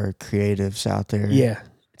all our creatives out there, Yeah,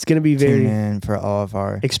 it's going to be tune very in. For all of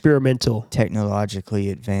our experimental. technologically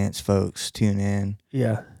advanced folks, tune in.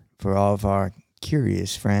 Yeah, For all of our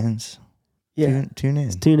curious friends, yeah. tune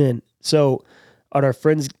in. Tune in. So at our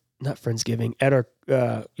not Friendsgiving, at our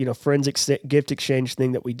friends gift exchange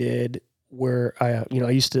thing that we did, where I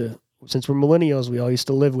used to, since we're millennials, we all used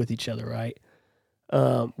to live with each other, right?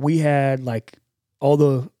 We had like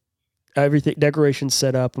all everything decorations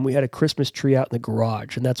set up, and we had a Christmas tree out in the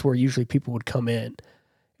garage, and that's where usually people would come in.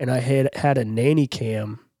 And I had a nanny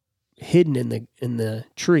cam hidden in the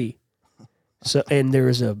tree. So and there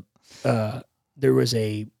was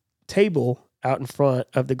a table out in front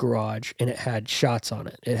of the garage, and it had shots on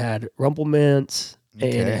it. It had Rumple Mints and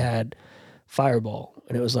Okay. it had Fireball,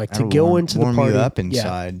 and it was like That'll to go warm- into the warm party. you up Yeah,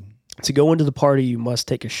 inside. to go into the party, you must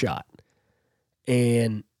take a shot.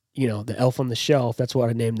 And the Elf on the Shelf, that's what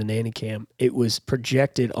I named the nanny cam. It was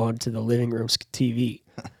projected onto the living room's TV.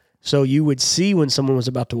 So you would see when someone was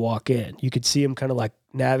about to walk in. You could see them kind of like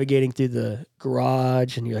navigating through the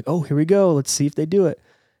garage, and you're like, oh, here we go. Let's see if they do it.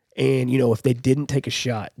 And, if they didn't take a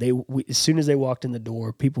shot, as soon as they walked in the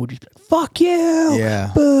door, people would just be like, fuck you.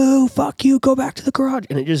 Yeah. Boo, fuck you. Go back to the garage.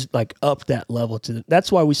 And it just like upped that level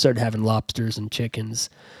that's why we started having lobsters and chickens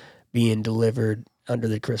being delivered under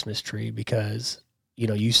the Christmas tree because,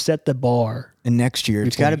 you set the bar. And next year,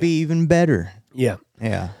 it's Before got to you- be even better. Yeah.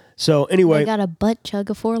 Yeah. So I anyway, got a butt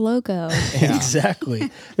chug for logo. Yeah. exactly.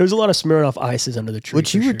 There was a lot of Smirnoff ices under the tree.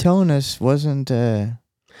 What you for were sure. telling us wasn't.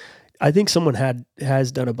 I think someone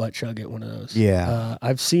has done a butt chug at one of those. Yeah.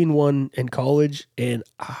 I've seen one in college, and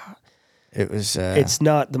It was it's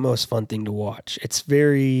not the most fun thing to watch. It's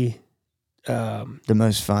very the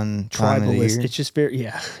most fun time of the tribalist. year. It's just very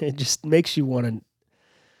It just makes you want to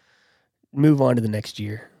move on to the next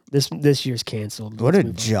year. This year's canceled. What Let's a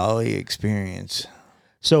move on. jolly experience.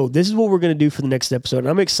 So this is what we're going to do for the next episode. And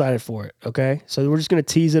I'm excited for it. Okay. So we're just going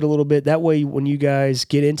to tease it a little bit. That way, when you guys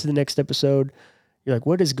get into the next episode, you're like,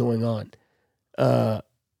 what is going on?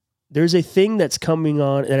 There's a thing that's coming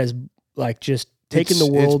on that has like just taken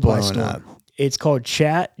the world by blowing storm. up. It's called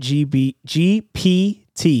GPT.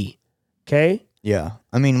 Okay. Yeah.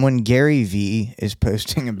 I mean, when Gary V is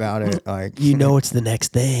posting about it, like, It's the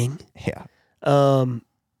next thing. yeah.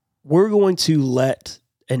 We're going to let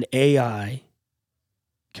an AI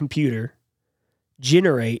computer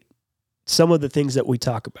generate some of the things that we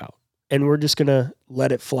talk about. And we're just going to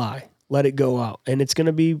let it fly, let it go out. And it's going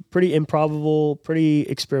to be pretty improbable, pretty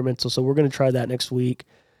experimental. So we're going to try that next week.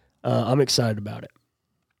 I'm excited about it.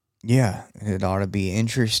 Yeah. It ought to be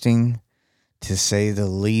interesting, to say the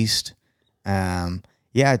least.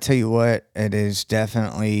 Yeah, I tell you what, it is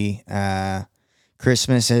definitely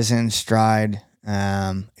Christmas is in stride.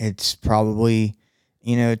 It's probably,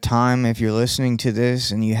 time if you're listening to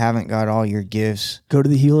this and you haven't got all your gifts. Go to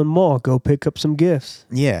the Healing Mall. Go pick up some gifts.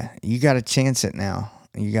 Yeah, you got to chance it now.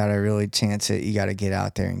 You got to really chance it. You got to get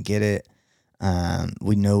out there and get it.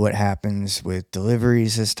 We know what happens with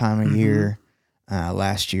deliveries this time of year.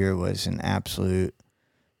 Last year was an absolute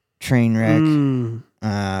train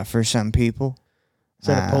wreck for some people. Is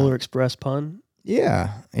that a Polar Express pun? Yeah.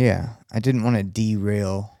 I didn't want to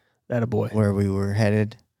derail That a boy. where we were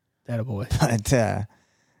headed, That a boy. but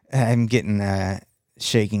I'm getting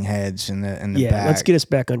shaking heads in the Yeah, back. let's get us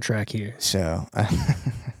back on track here. So,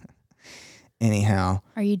 anyhow,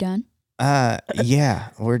 Are you done? yeah,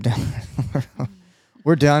 we're done.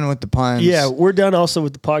 We're done with the puns. Yeah, we're done also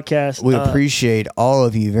with the podcast. We appreciate all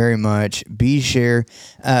of you very much. Be sure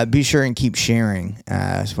and keep sharing.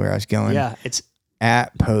 That's where I was going. Yeah, it's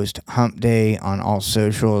At Post Hump Day on all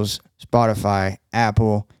socials, Spotify,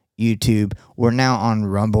 Apple, YouTube. We're now on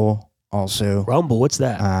Rumble also. Rumble. What's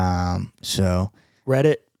that? So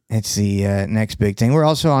Reddit. it's the next big thing. We're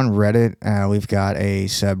also on Reddit. We've got a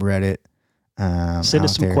subreddit. Send us out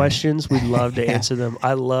some there. questions. We'd love to Yeah. answer them.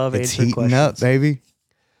 I love It's answering heating questions. up, baby.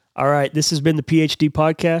 All right, this has been the PhD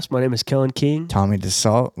Podcast. My name is Kellen King. Tommy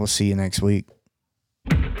DeSalt. We'll see you next week.